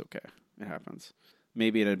 It's okay. It happens.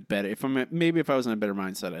 Maybe if I was in a better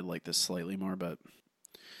mindset, I'd like this slightly more. But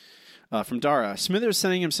from Dara, Smithers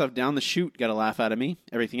sending himself down the chute got a laugh out of me.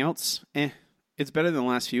 Everything else, It's better than the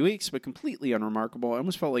last few weeks, but completely unremarkable. I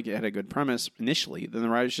almost felt like it had a good premise initially. Then the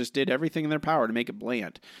writers just did everything in their power to make it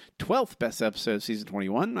bland. 12th best episode of season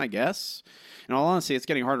 21, I guess. In all honesty, it's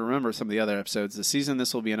getting hard to remember some of the other episodes this season.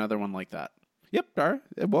 This will be another one like that. Yep, Dara.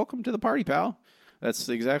 Welcome to the party, pal. That's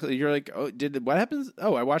exactly, you're like, oh, what happens?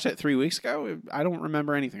 Oh, I watched that 3 weeks ago. I don't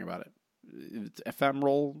remember anything about it. It's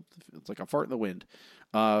ephemeral. It's like a fart in the wind.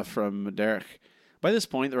 From Derek. By this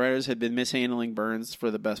point, the writers had been mishandling Burns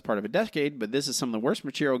for the best part of a decade, but this is some of the worst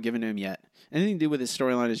material given to him yet. Anything to do with his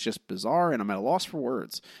storyline is just bizarre, and I'm at a loss for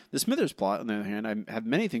words. The Smithers plot, on the other hand, I have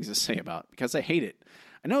many things to say about, because I hate it.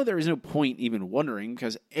 I know there is no point even wondering,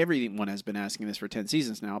 because everyone has been asking this for 10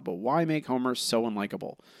 seasons now, but why make Homer so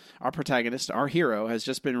unlikable? Our protagonist, our hero, has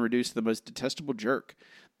just been reduced to the most detestable jerk.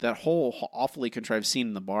 That whole awfully contrived scene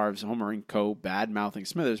in the bar of Homer and co. bad-mouthing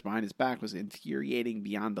Smithers behind his back was infuriating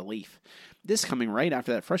beyond belief. This coming right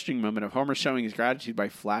after that frustrating moment of Homer showing his gratitude by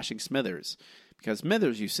flashing Smithers. Because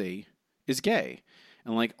Smithers, you see, is gay.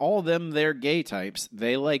 And like all them their gay types,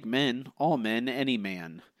 they like men, all men, any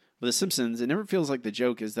man. With The Simpsons, it never feels like the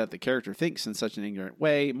joke is that the character thinks in such an ignorant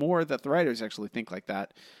way, more that the writers actually think like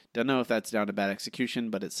that. Don't know if that's down to bad execution,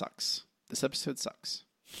 but it sucks. This episode sucks.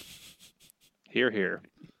 Hear, hear.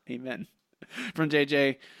 Amen. From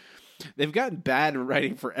JJ, they've gotten bad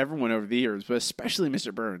writing for everyone over the years, but especially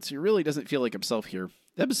Mr. Burns. He really doesn't feel like himself here.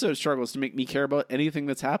 The episode struggles to make me care about anything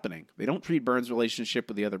that's happening. They don't treat Burns' relationship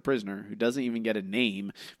with the other prisoner, who doesn't even get a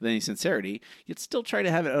name, with any sincerity, yet still try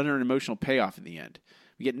to have it under an emotional payoff in the end.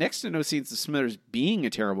 We get next to no scenes of Smithers being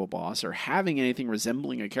a terrible boss or having anything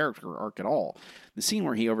resembling a character arc at all. The scene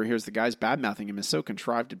where he overhears the guys bad-mouthing him is so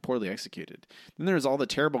contrived and poorly executed. Then there's all the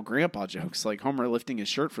terrible grandpa jokes, like Homer lifting his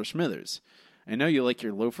shirt for Smithers. I know you like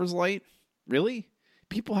your loafers light. Really?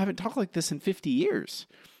 People haven't talked like this in 50 years.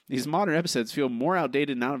 These modern episodes feel more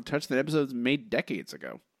outdated and out of touch than episodes made decades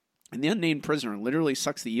ago. And the unnamed prisoner literally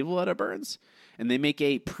sucks the evil out of Burns, and they make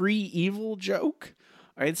a pre-evil joke.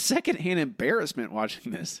 I had secondhand embarrassment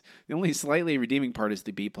watching this. The only slightly redeeming part is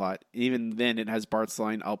the B-plot. Even then, it has Bart's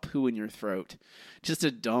line, "I'll poo in your throat." Just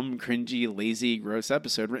a dumb, cringy, lazy, gross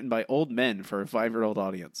episode written by old men for a 5-year-old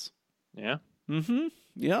audience. Yeah? Mm-hmm.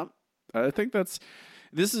 Yep. I think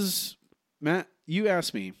this is, Matt, you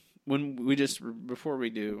asked me, before we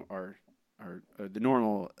do our the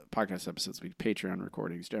normal podcast episodes, we Patreon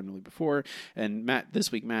recordings generally before, and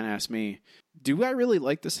this week Matt asked me, do I really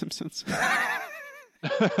like The Simpsons?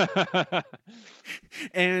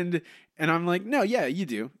 and I'm like, no, yeah, you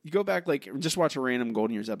do. You go back, like, just watch a random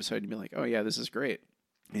Golden Years episode and be like, oh yeah, this is great.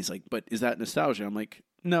 And he's like, but is that nostalgia? I'm like,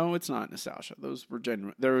 no, it's not nostalgia. Those were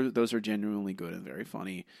genuine. Those are genuinely good and very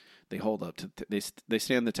funny. They hold up to they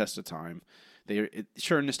stand the test of time.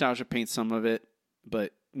 Sure, nostalgia paints some of it,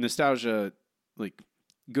 but nostalgia, like,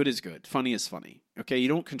 good is good, funny is funny. Okay, you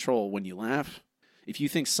don't control when you laugh. If you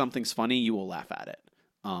think something's funny, you will laugh at it.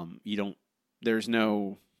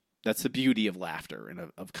 That's the beauty of laughter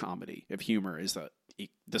and of comedy, of humor, is that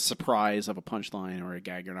the surprise of a punchline or a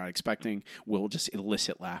gag you're not expecting will just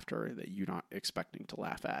elicit laughter that you're not expecting to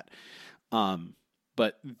laugh at.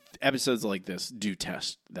 But episodes like this do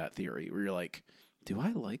test that theory where you're like, do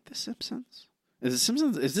I like The Simpsons? Has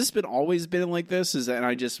this always been like this?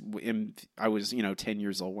 I was 10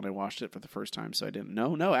 years old when I watched it for the first time, so I didn't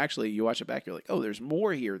know. No, actually, you watch it back, you're like, oh, there's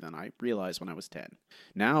more here than I realized when I was 10.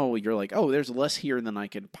 Now you're like, oh, there's less here than I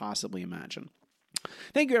could possibly imagine.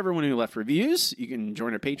 Thank you, everyone who left reviews. You can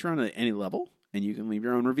join our Patreon at any level, and you can leave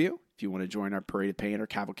your own review. If you want to join our Parade of Pain or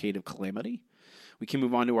Cavalcade of Calamity, we can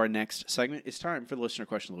move on to our next segment. It's time for the listener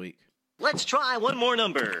question of the week. Let's try one more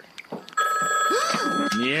number.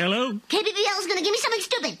 Yellow. KBBL is going to give me something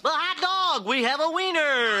stupid. The hot dog. We have a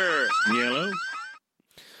wiener. Yellow.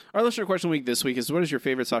 Our listener question of the week this week is, what is your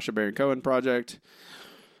favorite Sacha Baron Cohen project?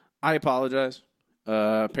 I apologize,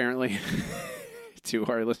 apparently, to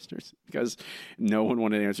our listeners, because no one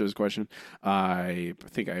wanted to answer this question. I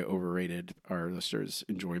think I overrated our listeners'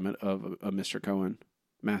 enjoyment of Mr. Cohen,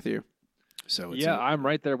 Matthew. So yeah, I'm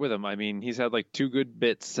right there with him. I mean, he's had like 2 good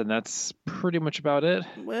bits, and that's pretty much about it.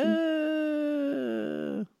 Well,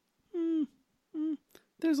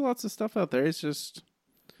 there's lots of stuff out there. It's just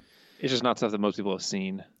not stuff that most people have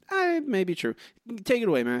seen. May be true. Take it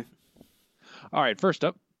away, man. All right, first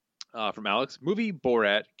up, from Alex, movie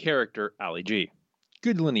Borat, character Ali G.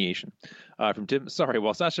 Good delineation. From Tim, sorry,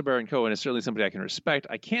 while Sacha Baron Cohen is certainly somebody I can respect,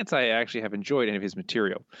 I can't say I actually have enjoyed any of his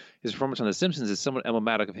material. His performance on The Simpsons is somewhat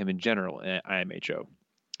emblematic of him in general, IMHO.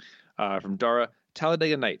 From Dara,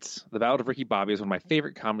 Talladega Nights. The Ballad of Ricky Bobby is one of my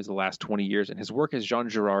favorite comedies of the last 20 years, and his work as Jean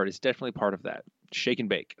Girard is definitely part of that. Shake and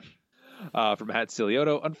bake. From Hat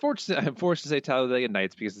Cilioto, unfortunately, I'm forced to say Talladega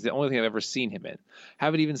Nights because it's the only thing I've ever seen him in.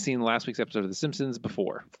 Haven't even seen last week's episode of The Simpsons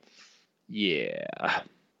before. Yeah.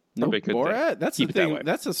 No, Borat. That's the thing.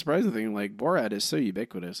 That's a surprising thing. Like, Borat is so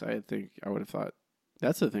ubiquitous. I think I would have thought.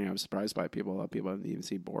 That's the thing I was surprised by. A lot of people haven't even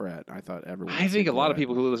seen Borat. I thought everyone. I think a lot of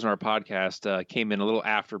people who listen to our podcast came in a little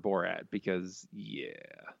after Borat because, yeah.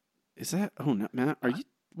 Is that? Oh no, Matt. Are you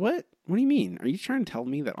what? What do you mean? Are you trying to tell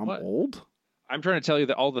me that I'm old? I'm trying to tell you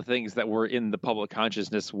that all the things that were in the public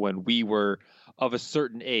consciousness when we were of a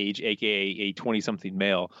certain age, aka a 20-something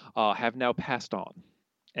male, have now passed on,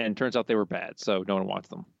 and turns out they were bad, so no one wants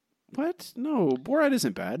them. What? No, Borat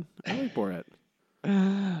isn't bad. I like Borat.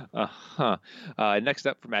 Next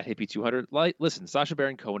up from @Hippie200. Listen, Sacha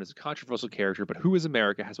Baron Cohen is a controversial character, but Who is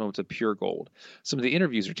America has moments of pure gold. Some of the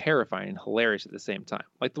interviews are terrifying and hilarious at the same time,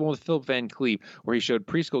 like the one with Philip Van Cleave, where he showed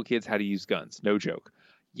preschool kids how to use guns. No joke.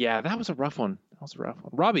 Yeah, that was a rough one.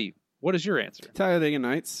 Robbie, what is your answer? Talladega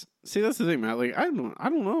Nights. See, that's the thing, Matt. Like, I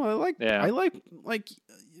don't know. I like.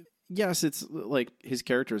 Yes, it's like his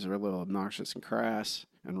characters are a little obnoxious and crass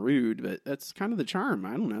and rude, but that's kind of the charm.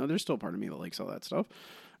 I don't know. There's still a part of me that likes all that stuff.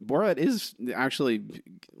 Borat is actually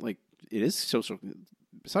like, it is social.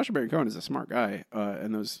 Sacha Baron Cohen is a smart guy,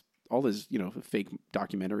 and all those fake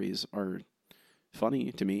documentaries are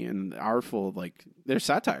funny to me and are full of they're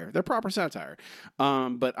satire. They're proper satire.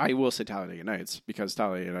 But I will say Talladega Nights, because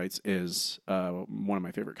Talladega Nights is one of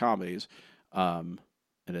my favorite comedies, and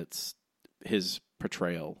it's his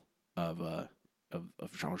portrayal of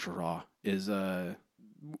Jean Girard is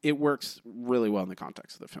it works really well in the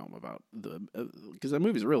context of the film about because the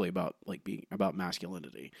movie is really about being about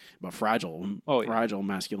masculinity, about fragile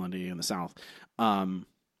masculinity in the South.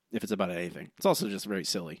 If it's about anything, it's also just very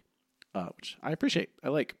silly, which I appreciate.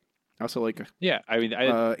 I also like. Yeah, I mean,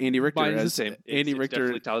 Andy Richter as the same. Andy Richter.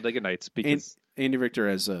 Definitely Talladega Nights because Andy Richter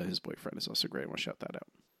as his boyfriend is also great. I want to shout that out.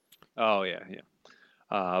 Oh yeah.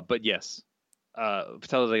 But yes.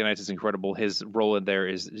 Talladega Nights is incredible. His role in there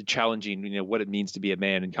is challenging, what it means to be a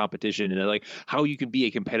man in competition, and how you can be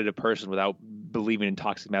a competitive person without believing in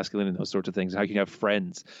toxic masculinity and those sorts of things. How you can have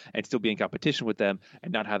friends and still be in competition with them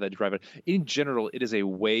and not have that drive. In general, it is a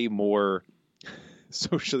way more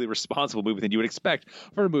socially responsible movie than you would expect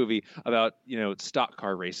for a movie about stock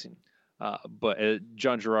car racing. But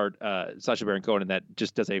Jean Girard, Sacha Baron Cohen, and that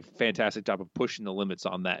just does a fantastic job of pushing the limits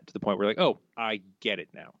on that to the point where oh, I get it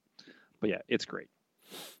now. But yeah, it's great.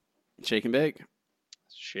 Shake and bake.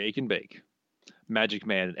 Shake and bake. Magic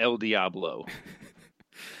Man, El Diablo.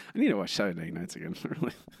 I need to watch Saturday Nights again.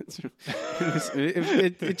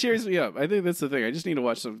 It cheers me up. I think that's the thing. I just need to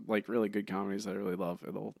watch some really good comedies that I really love,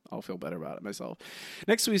 and I'll feel better about it myself.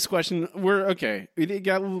 Next week's question, we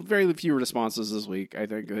got very few responses this week. I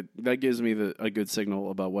think that gives me a good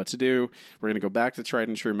signal about what to do. We're going to go back to tried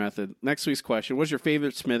and true method. Next week's question, what's your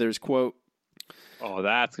favorite Smithers quote? Oh,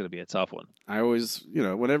 that's going to be a tough one. I always,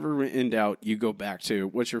 whenever in doubt, you go back to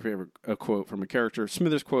what's your favorite quote from a character.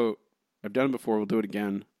 Smithers quote, I've done it before, we'll do it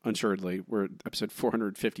again, unsuredly. We're at episode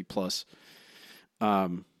 450 plus.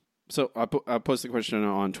 So I'll post the question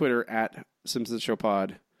on Twitter at Simpsons Show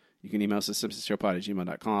Pod. You can email us at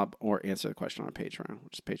simpsonsshowpod@gmail.com or answer the question on Patreon,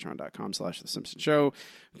 which is patreon.com/The Simpsons Show.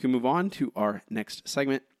 We can move on to our next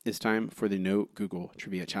segment. It's time for the No Google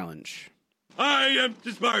Trivia Challenge. I am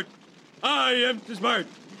too smart. I am too smart.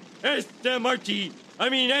 S-M-R-T. I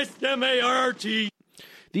mean S-M-A-R-R-T.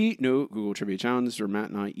 The No Google Trivia Challenge is where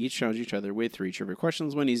Matt and I each challenge each other with 3 trivia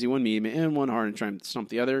questions, one easy, one medium, and one hard, and try and stump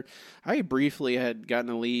the other. I briefly had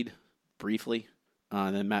gotten a lead. Briefly.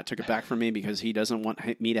 Then Matt took it back from me because he doesn't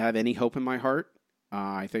want me to have any hope in my heart.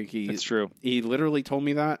 I think That's true. He literally told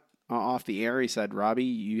me that off the air. He said, Robbie,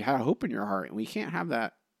 you have hope in your heart, and we can't have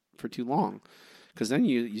that for too long. Because then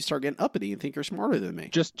you start getting uppity and think you're smarter than me.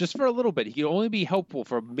 Just for a little bit. He can only be helpful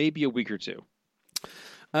for maybe a week or two.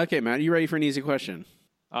 Okay, Matt, are you ready for an easy question?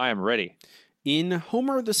 I am ready. In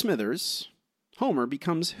Homer the Smithers, Homer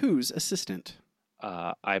becomes whose assistant?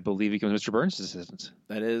 I believe he becomes Mr. Burns' assistant.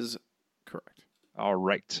 That is correct. All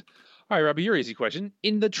right. All right, Robbie, your easy question.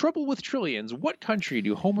 In The Trouble with Trillions, what country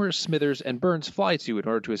do Homer, Smithers, and Burns fly to in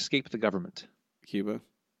order to escape the government? Cuba.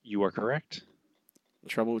 You are correct.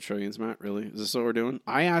 Trouble with Trillions, Matt? Really? Is this what we're doing?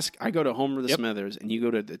 I go to Homer the Smithers, and you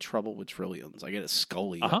go to The Trouble with Trillions. I get a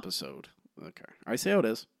Scully episode. Okay. I see how it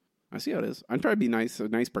is. I'd probably be a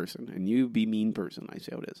nice person, and you be mean person. I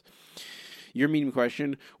see how it is. Your medium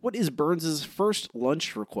question, what is Burns' first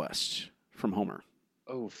lunch request from Homer?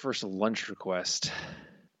 Oh, first lunch request.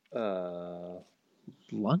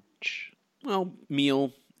 Lunch? Well,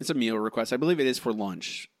 meal. It's a meal request. I believe it is for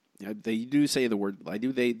lunch. They do say the word.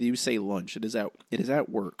 They do say lunch. It is at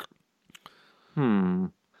work.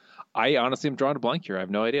 I honestly am drawing a blank here. I have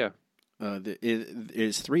no idea. It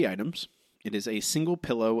is 3 items. It is a single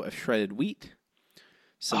pillow of shredded wheat,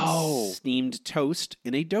 some steamed toast,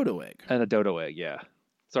 and a dodo egg. And a dodo egg, yeah.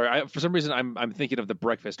 Sorry, for some reason I'm thinking of the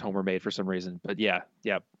breakfast Homer made for some reason. But yeah,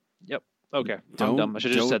 yep. Okay, I'm dumb. I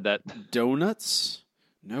should have just said that. Donuts?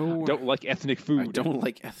 No. I don't like ethnic food. I don't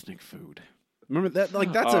like ethnic food. Remember that?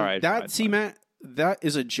 Like that's fine. Matt, that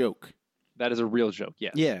is a joke. That is a real joke.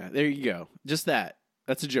 Yes. Yeah. There you go. Just that.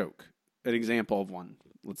 That's a joke. An example of one.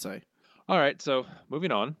 Let's say. All right. So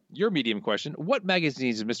moving on. Your medium question: what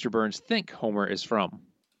magazine does Mr. Burns think Homer is from?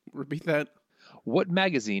 Repeat that. What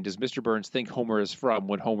magazine does Mr. Burns think Homer is from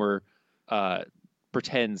when Homer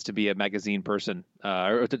pretends to be a magazine person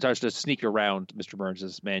or tries to sneak around Mr.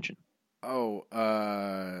 Burns' mansion? Oh,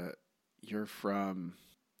 you're from...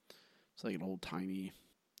 It's like an old-timey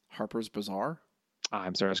Harper's Bazaar?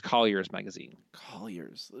 I'm sorry, it's Collier's magazine.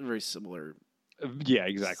 Collier's. Very similar... Yeah,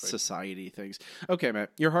 exactly. Society things. Okay, Matt,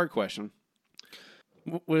 your hard question.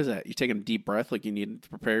 What is that? You taking a deep breath like you need to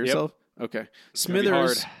prepare yourself? Yep. Okay.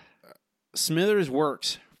 Smithers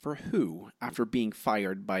works for who after being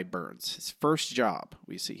fired by Burns? His first job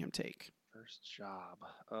we see him take. First job.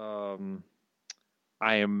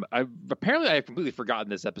 I've completely forgotten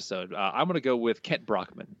this episode. I'm going to go with Kent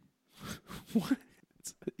Brockman. What?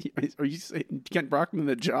 Are you saying Kent Brockman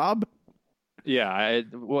the job? Yeah.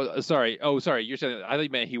 Sorry. You're saying I think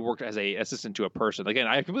you meant he worked as a assistant to a person. Again,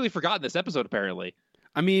 I've completely forgotten this episode. Apparently.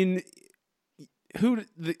 I mean,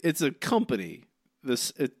 it's a company.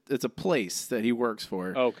 It's a place that he works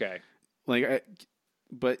for. Okay. No,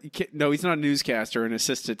 he's not a newscaster, an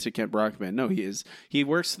assistant to Kent Brockman. No, he is. He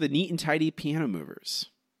works for the Neat and Tidy Piano Movers.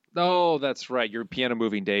 Oh, that's right. Your piano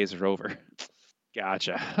moving days are over.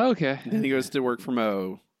 Gotcha. Okay. And then he goes to work for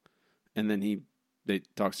Moe, and then they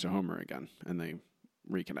talks to Homer again, and they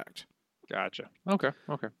reconnect. Gotcha. Okay.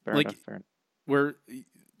 Fair enough. We're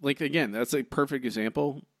again, that's a perfect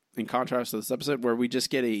example in contrast to this episode where we just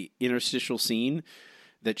get a interstitial scene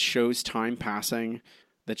that shows time passing,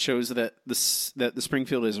 that shows that the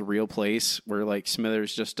Springfield is a real place where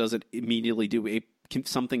Smithers just doesn't immediately do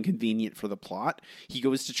something convenient for the plot. He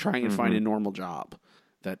goes to try and find a normal job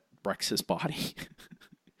that wrecks his body.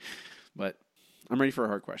 But I'm ready for a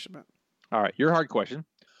hard question, Matt. All right, your hard question.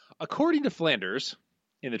 According to Flanders,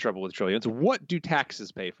 in The Trouble with Trillions, what do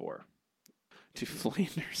taxes pay for? To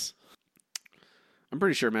Flanders. I'm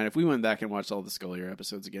pretty sure, man, if we went back and watched all the Scullier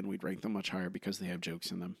episodes again, we'd rank them much higher because they have jokes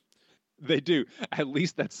in them. They do. At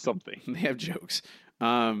least that's something. They have jokes.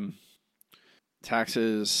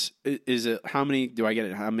 Taxes. Is it how many? Do I get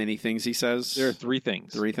it? How many things he says? There are 3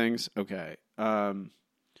 things. 3 things. Okay. They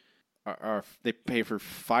pay for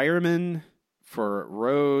firemen, for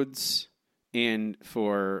roads, and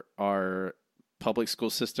for our public school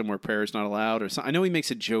system where prayer is not allowed. Or something. I know he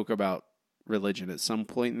makes a joke about religion at some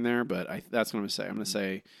point in there, but that's what I'm going to say. I'm going to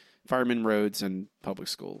say firemen, roads, and public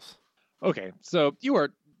schools. Okay, so you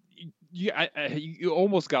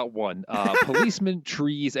almost got one. Policemen,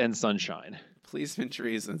 trees, and sunshine. Policemen,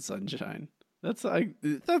 trees, and sunshine.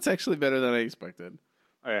 That's actually better than I expected.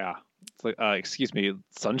 Oh, yeah. It's like, excuse me,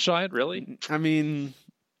 Sunshine? Really? I mean,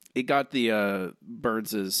 it got the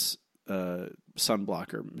Burns's sun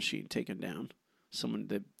blocker machine taken down. Someone,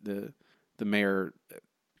 the mayor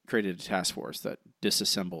created a task force that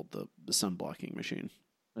disassembled the sun blocking machine.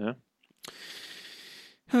 Yeah.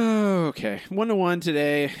 Oh, okay. 1-1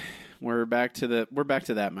 today. We're back to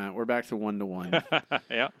that, Matt. We're back to 1-1.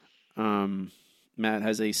 Yeah. Matt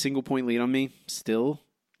has a single point lead on me still.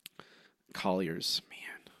 Colliers, man.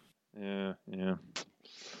 Yeah.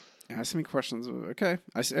 Ask me questions. Okay,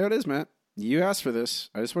 I see how it is, Matt. You asked for this.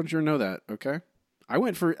 I just want you to know that. Okay. I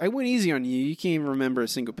went easy on you. You can't even remember a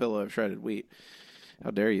single pillow of shredded wheat.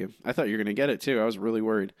 How dare you? I thought you were gonna get it too. I was really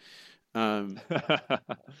worried. That's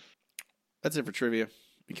it for trivia.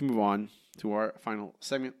 We can move on to our final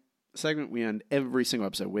segment. We end every single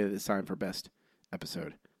episode with. It's time for best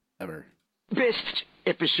episode ever. Best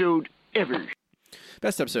episode ever.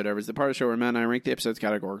 Best episode ever is the part of the show where Matt and I rank the episodes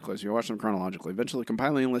categorically, so you watch them chronologically, eventually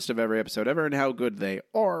compiling a list of every episode ever and how good they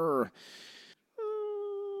are.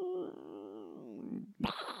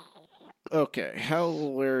 Okay,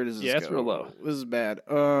 where does this go? Yeah, it's real low. This is bad.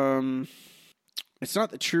 It's not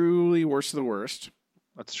the truly worst of the worst.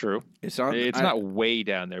 That's true. It's not way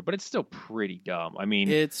down there, but it's still pretty dumb. I mean,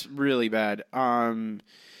 it's really bad. I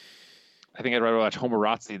think I'd rather watch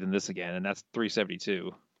Homerazzi than this again, and that's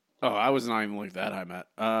 372. Oh, I was not even like that high, Matt.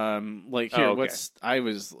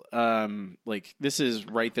 This is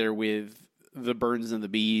right there with the Birds and the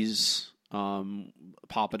Bees,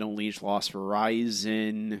 Papa Don't Leash, Lost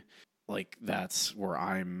Horizon. Like, that's where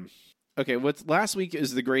I'm. Okay, what's last week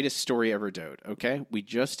is the greatest story ever told. Okay, we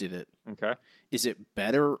just did it. Okay, is it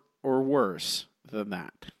better or worse than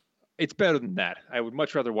that? It's better than that. I would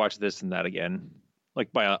much rather watch this than that again,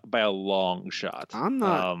 like by a long shot. I'm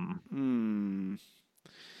not.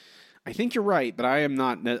 I think you're right, but I'm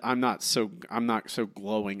not so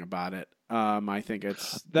glowing about it. I think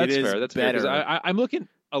that's fair. That's better. I'm looking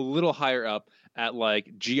a little higher up at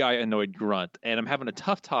like GI Annoyed Grunt, and I'm having a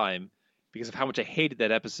tough time because of how much I hated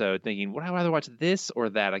that episode. Thinking, would I rather watch this or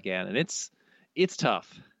that again? And it's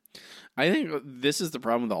tough. I think this is the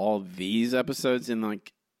problem with all of these episodes, and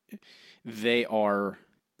like they are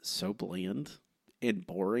so bland and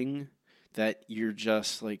boring that you're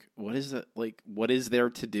just like, what is it? Like, what is there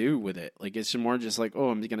to do with it? Like, it's more just like, oh,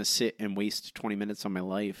 I'm going to sit and waste 20 minutes on my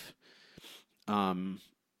life.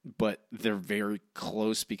 But they're very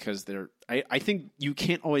close because I think You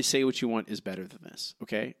Can't Always Say What You Want is better than this.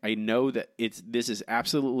 Okay. I know that this is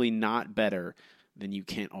absolutely not better than You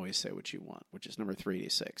Can't Always Say What You Want, which is number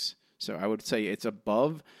 386. So I would say it's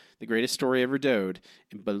above The Greatest Story Ever Told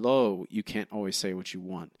and below You Can't Always Say What You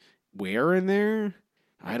Want. Where in there?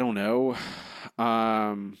 I don't know.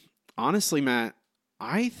 Honestly, Matt,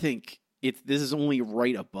 I think this is only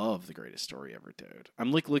right above The Greatest Story Ever Told.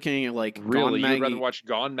 I'm looking at like really. Gone Maggie. You'd rather watch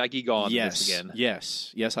Gone Maggie Gone yes, this again?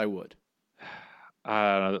 Yes, I would.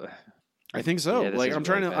 I think so. Yeah, like I'm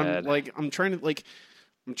trying to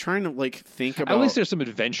think about. At least there's some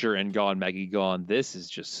adventure in Gone Maggie Gone. This is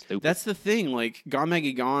just stupid. That's the thing. Like Gone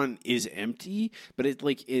Maggie Gone is empty, but it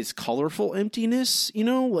like is colorful emptiness. You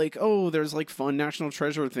know, like there's like fun National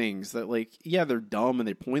Treasure things that like they're dumb and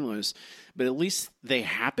they're pointless, but at least they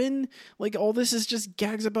happen. Like all this is just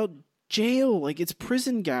gags about jail. Like it's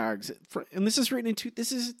prison gags, and this is written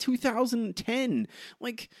this is 2010.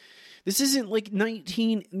 Like. This isn't like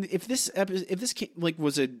 19. If this like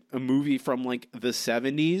was a movie from like the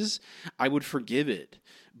 70s, I would forgive it.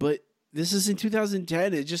 But this is in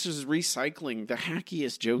 2010. It just is recycling the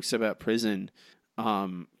hackiest jokes about prison,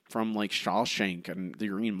 from like Shawshank and The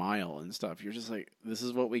Green Mile and stuff. You're just like, this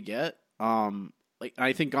is what we get. Like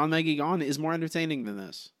I think Gone Maggie Gone is more entertaining than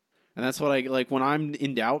this. And that's what I like when I'm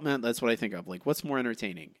in doubt, man. That's what I think of. Like, what's more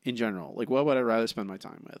entertaining in general? Like, what would I rather spend my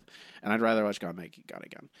time with? And I'd rather watch Gone Maggie Gone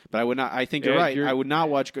again. But I would not. I think you're right. I would not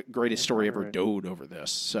watch Greatest Story Ever Told over this.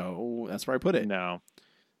 So that's where I put it. No.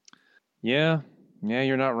 Yeah,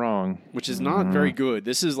 you're not wrong. Which is not very good.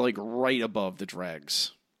 This is like right above the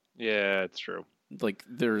dregs. Yeah, it's true. Like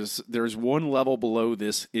there's one level below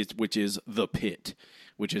this which is the pit,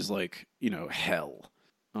 which is like hell.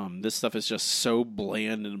 This stuff is just so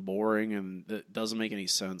bland and boring, and it doesn't make any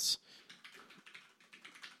sense.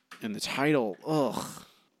 And the title,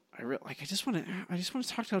 I just want to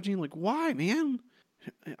talk to Eugene. Like, why, man?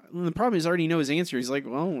 And the problem is, I already know his answer. He's like,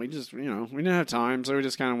 well, we just, we didn't have time, so we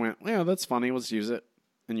just kind of went, yeah, that's funny. Let's use it.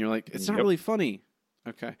 And you're like, it's not really funny.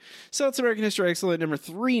 Okay, so it's American History X-cellent number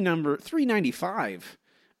 395,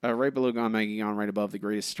 right below Gone Maggie Gone, right above The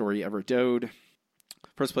Greatest Story Ever Told.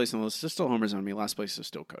 First place on the list is still Homer's Enemy. Last place is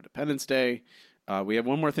still Codependence Day. We have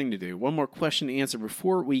one more thing to do. One more question to answer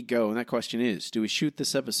before we go. And that question is, do we shoot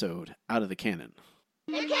this episode out of the canon?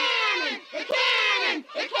 The cannon! The cannon!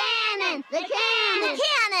 The cannon! The cannon! The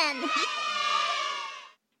cannon!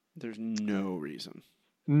 There's no reason.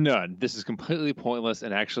 None. This is completely pointless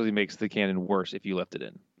and actually makes the canon worse if you left it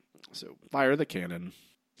in. So, fire the cannon.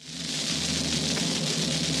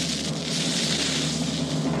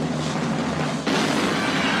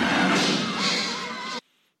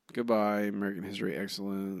 Goodbye, American History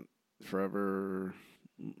Excellent, forever.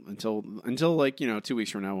 Until 2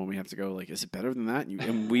 weeks from now when we have to go, is it better than that?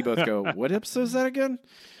 And we both go, what episode is that again?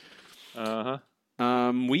 Uh-huh.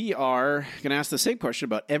 We are going to ask the same question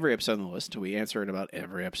about every episode on the list until we answer it about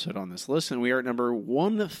every episode on this list. And we are at number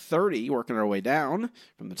 130, working our way down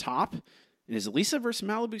from the top. It is Lisa versus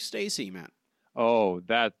Malibu Stacy, Matt. Oh,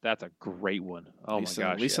 that's a great one. Oh, Lisa,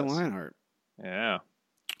 my gosh, Lisa yes. Lionheart. Yeah.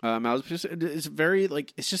 It's very,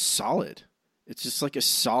 it's just solid. It's just a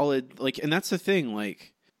solid, and that's the thing,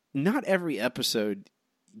 not every episode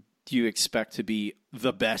do you expect to be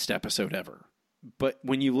the best episode ever. But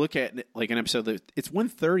when you look at, an episode that, it's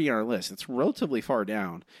 130 on our list, it's relatively far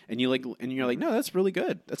down, and you're like, no, that's really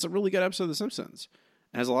good. That's a really good episode of The Simpsons.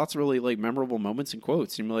 It has lots of really, memorable moments and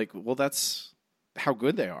quotes, and you're like, well, that's how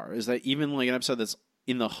good they are, is that even, an episode that's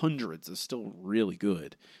in the hundreds is still really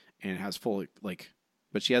good, and has full,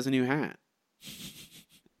 but she has a new hat.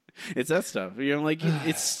 It's that stuff.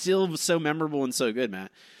 It's still so memorable and so good,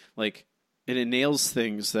 Matt. And it nails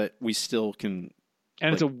things that we still can.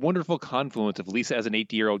 And it's a wonderful confluence of Lisa as an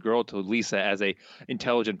 18-year-old girl to Lisa as a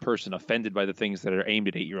intelligent person offended by the things that are aimed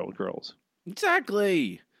at 8-year-old girls.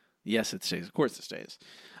 Exactly. Yes, it stays. Of course it stays.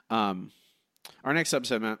 Our next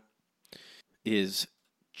episode, Matt, is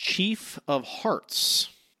Chief of Hearts.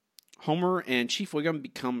 Homer and Chief Wiggum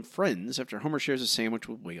become friends after Homer shares a sandwich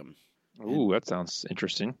with Wiggum. Ooh, that sounds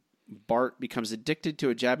interesting. Bart becomes addicted to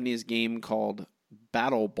a Japanese game called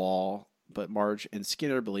Battle Ball, but Marge and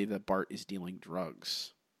Skinner believe that Bart is dealing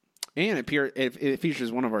drugs. And it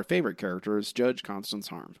features one of our favorite characters, Judge Constance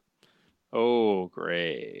Harm. Oh,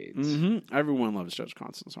 great. Mm-hmm. Everyone loves Judge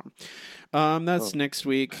Constance Harm. That's next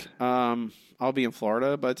week. I'll be in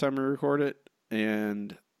Florida by the time we record it,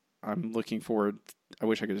 and I'm looking forward. I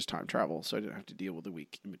wish I could just time travel so I didn't have to deal with the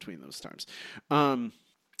week in between those times. But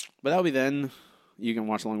that'll be then. You can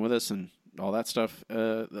watch along with us and all that stuff.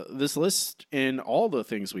 This list and all the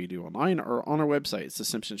things we do online are on our website. It's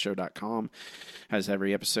thesimpsonshow.com. Has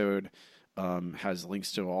every episode. Has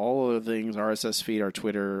links to all of the things, RSS feed, our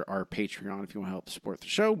Twitter, our Patreon, if you want to help support the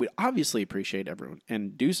show. We obviously appreciate everyone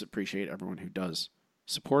and do appreciate everyone who does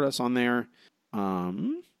support us on there. You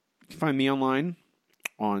can find me online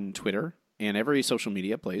on Twitter and every social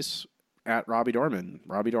media place at Robbie Dorman.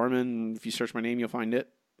 Robbie Dorman, if you search my name, you'll find it.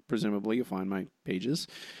 Presumably, you'll find my pages.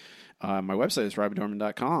 My website is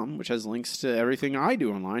RobbieDorman.com, which has links to everything I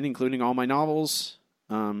do online, including all my novels.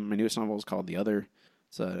 My newest novel is called The Other.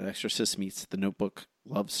 It's an Exorcist meets The Notebook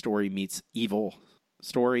love story meets evil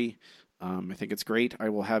story. I think it's great. I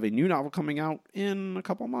will have a new novel coming out in a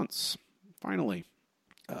couple months. Finally.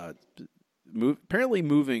 Apparently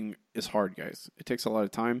moving is hard, guys. It takes a lot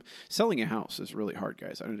of time. Selling a house is really hard,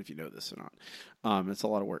 guys. I don't know if you know this or not. It's a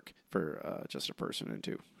lot of work for just a person and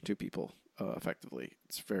two people effectively.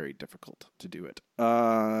 It's very difficult to do it.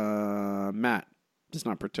 Matt does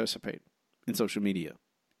not participate in social media.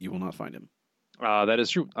 You will not find him. That is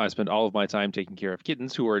true. I spend all of my time taking care of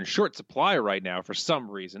kittens who are in short supply right now for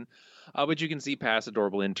some reason. But you can see past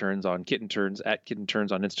adorable interns on Kitten Turns at Kitten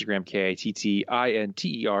Turns on Instagram,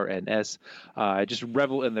 KITTINTERNS. I just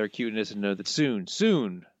revel in their cuteness and know that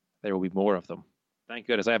soon there will be more of them. Thank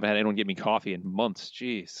goodness I haven't had anyone give me coffee in months.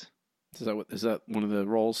 Jeez. Is that one of the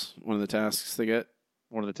roles, one of the tasks they get?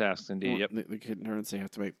 One of the tasks, indeed. Yep. The Kitten Turns, they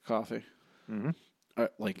have to make the coffee. Mm-hmm.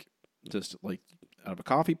 Just out of a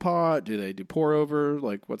coffee pot? Do they do pour over?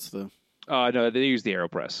 What's the? No, they use the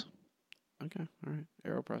AeroPress. Okay, all right,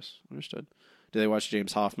 AeroPress, understood. Do they watch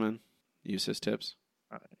James Hoffman? Use his tips?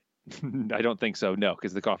 I don't think so. No,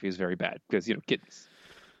 because the coffee is very bad. Because kittens.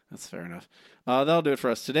 That's fair enough. That'll do it for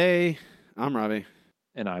us today. I'm Robbie,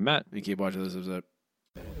 and I'm Matt. And keep watching this episode.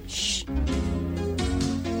 Shh.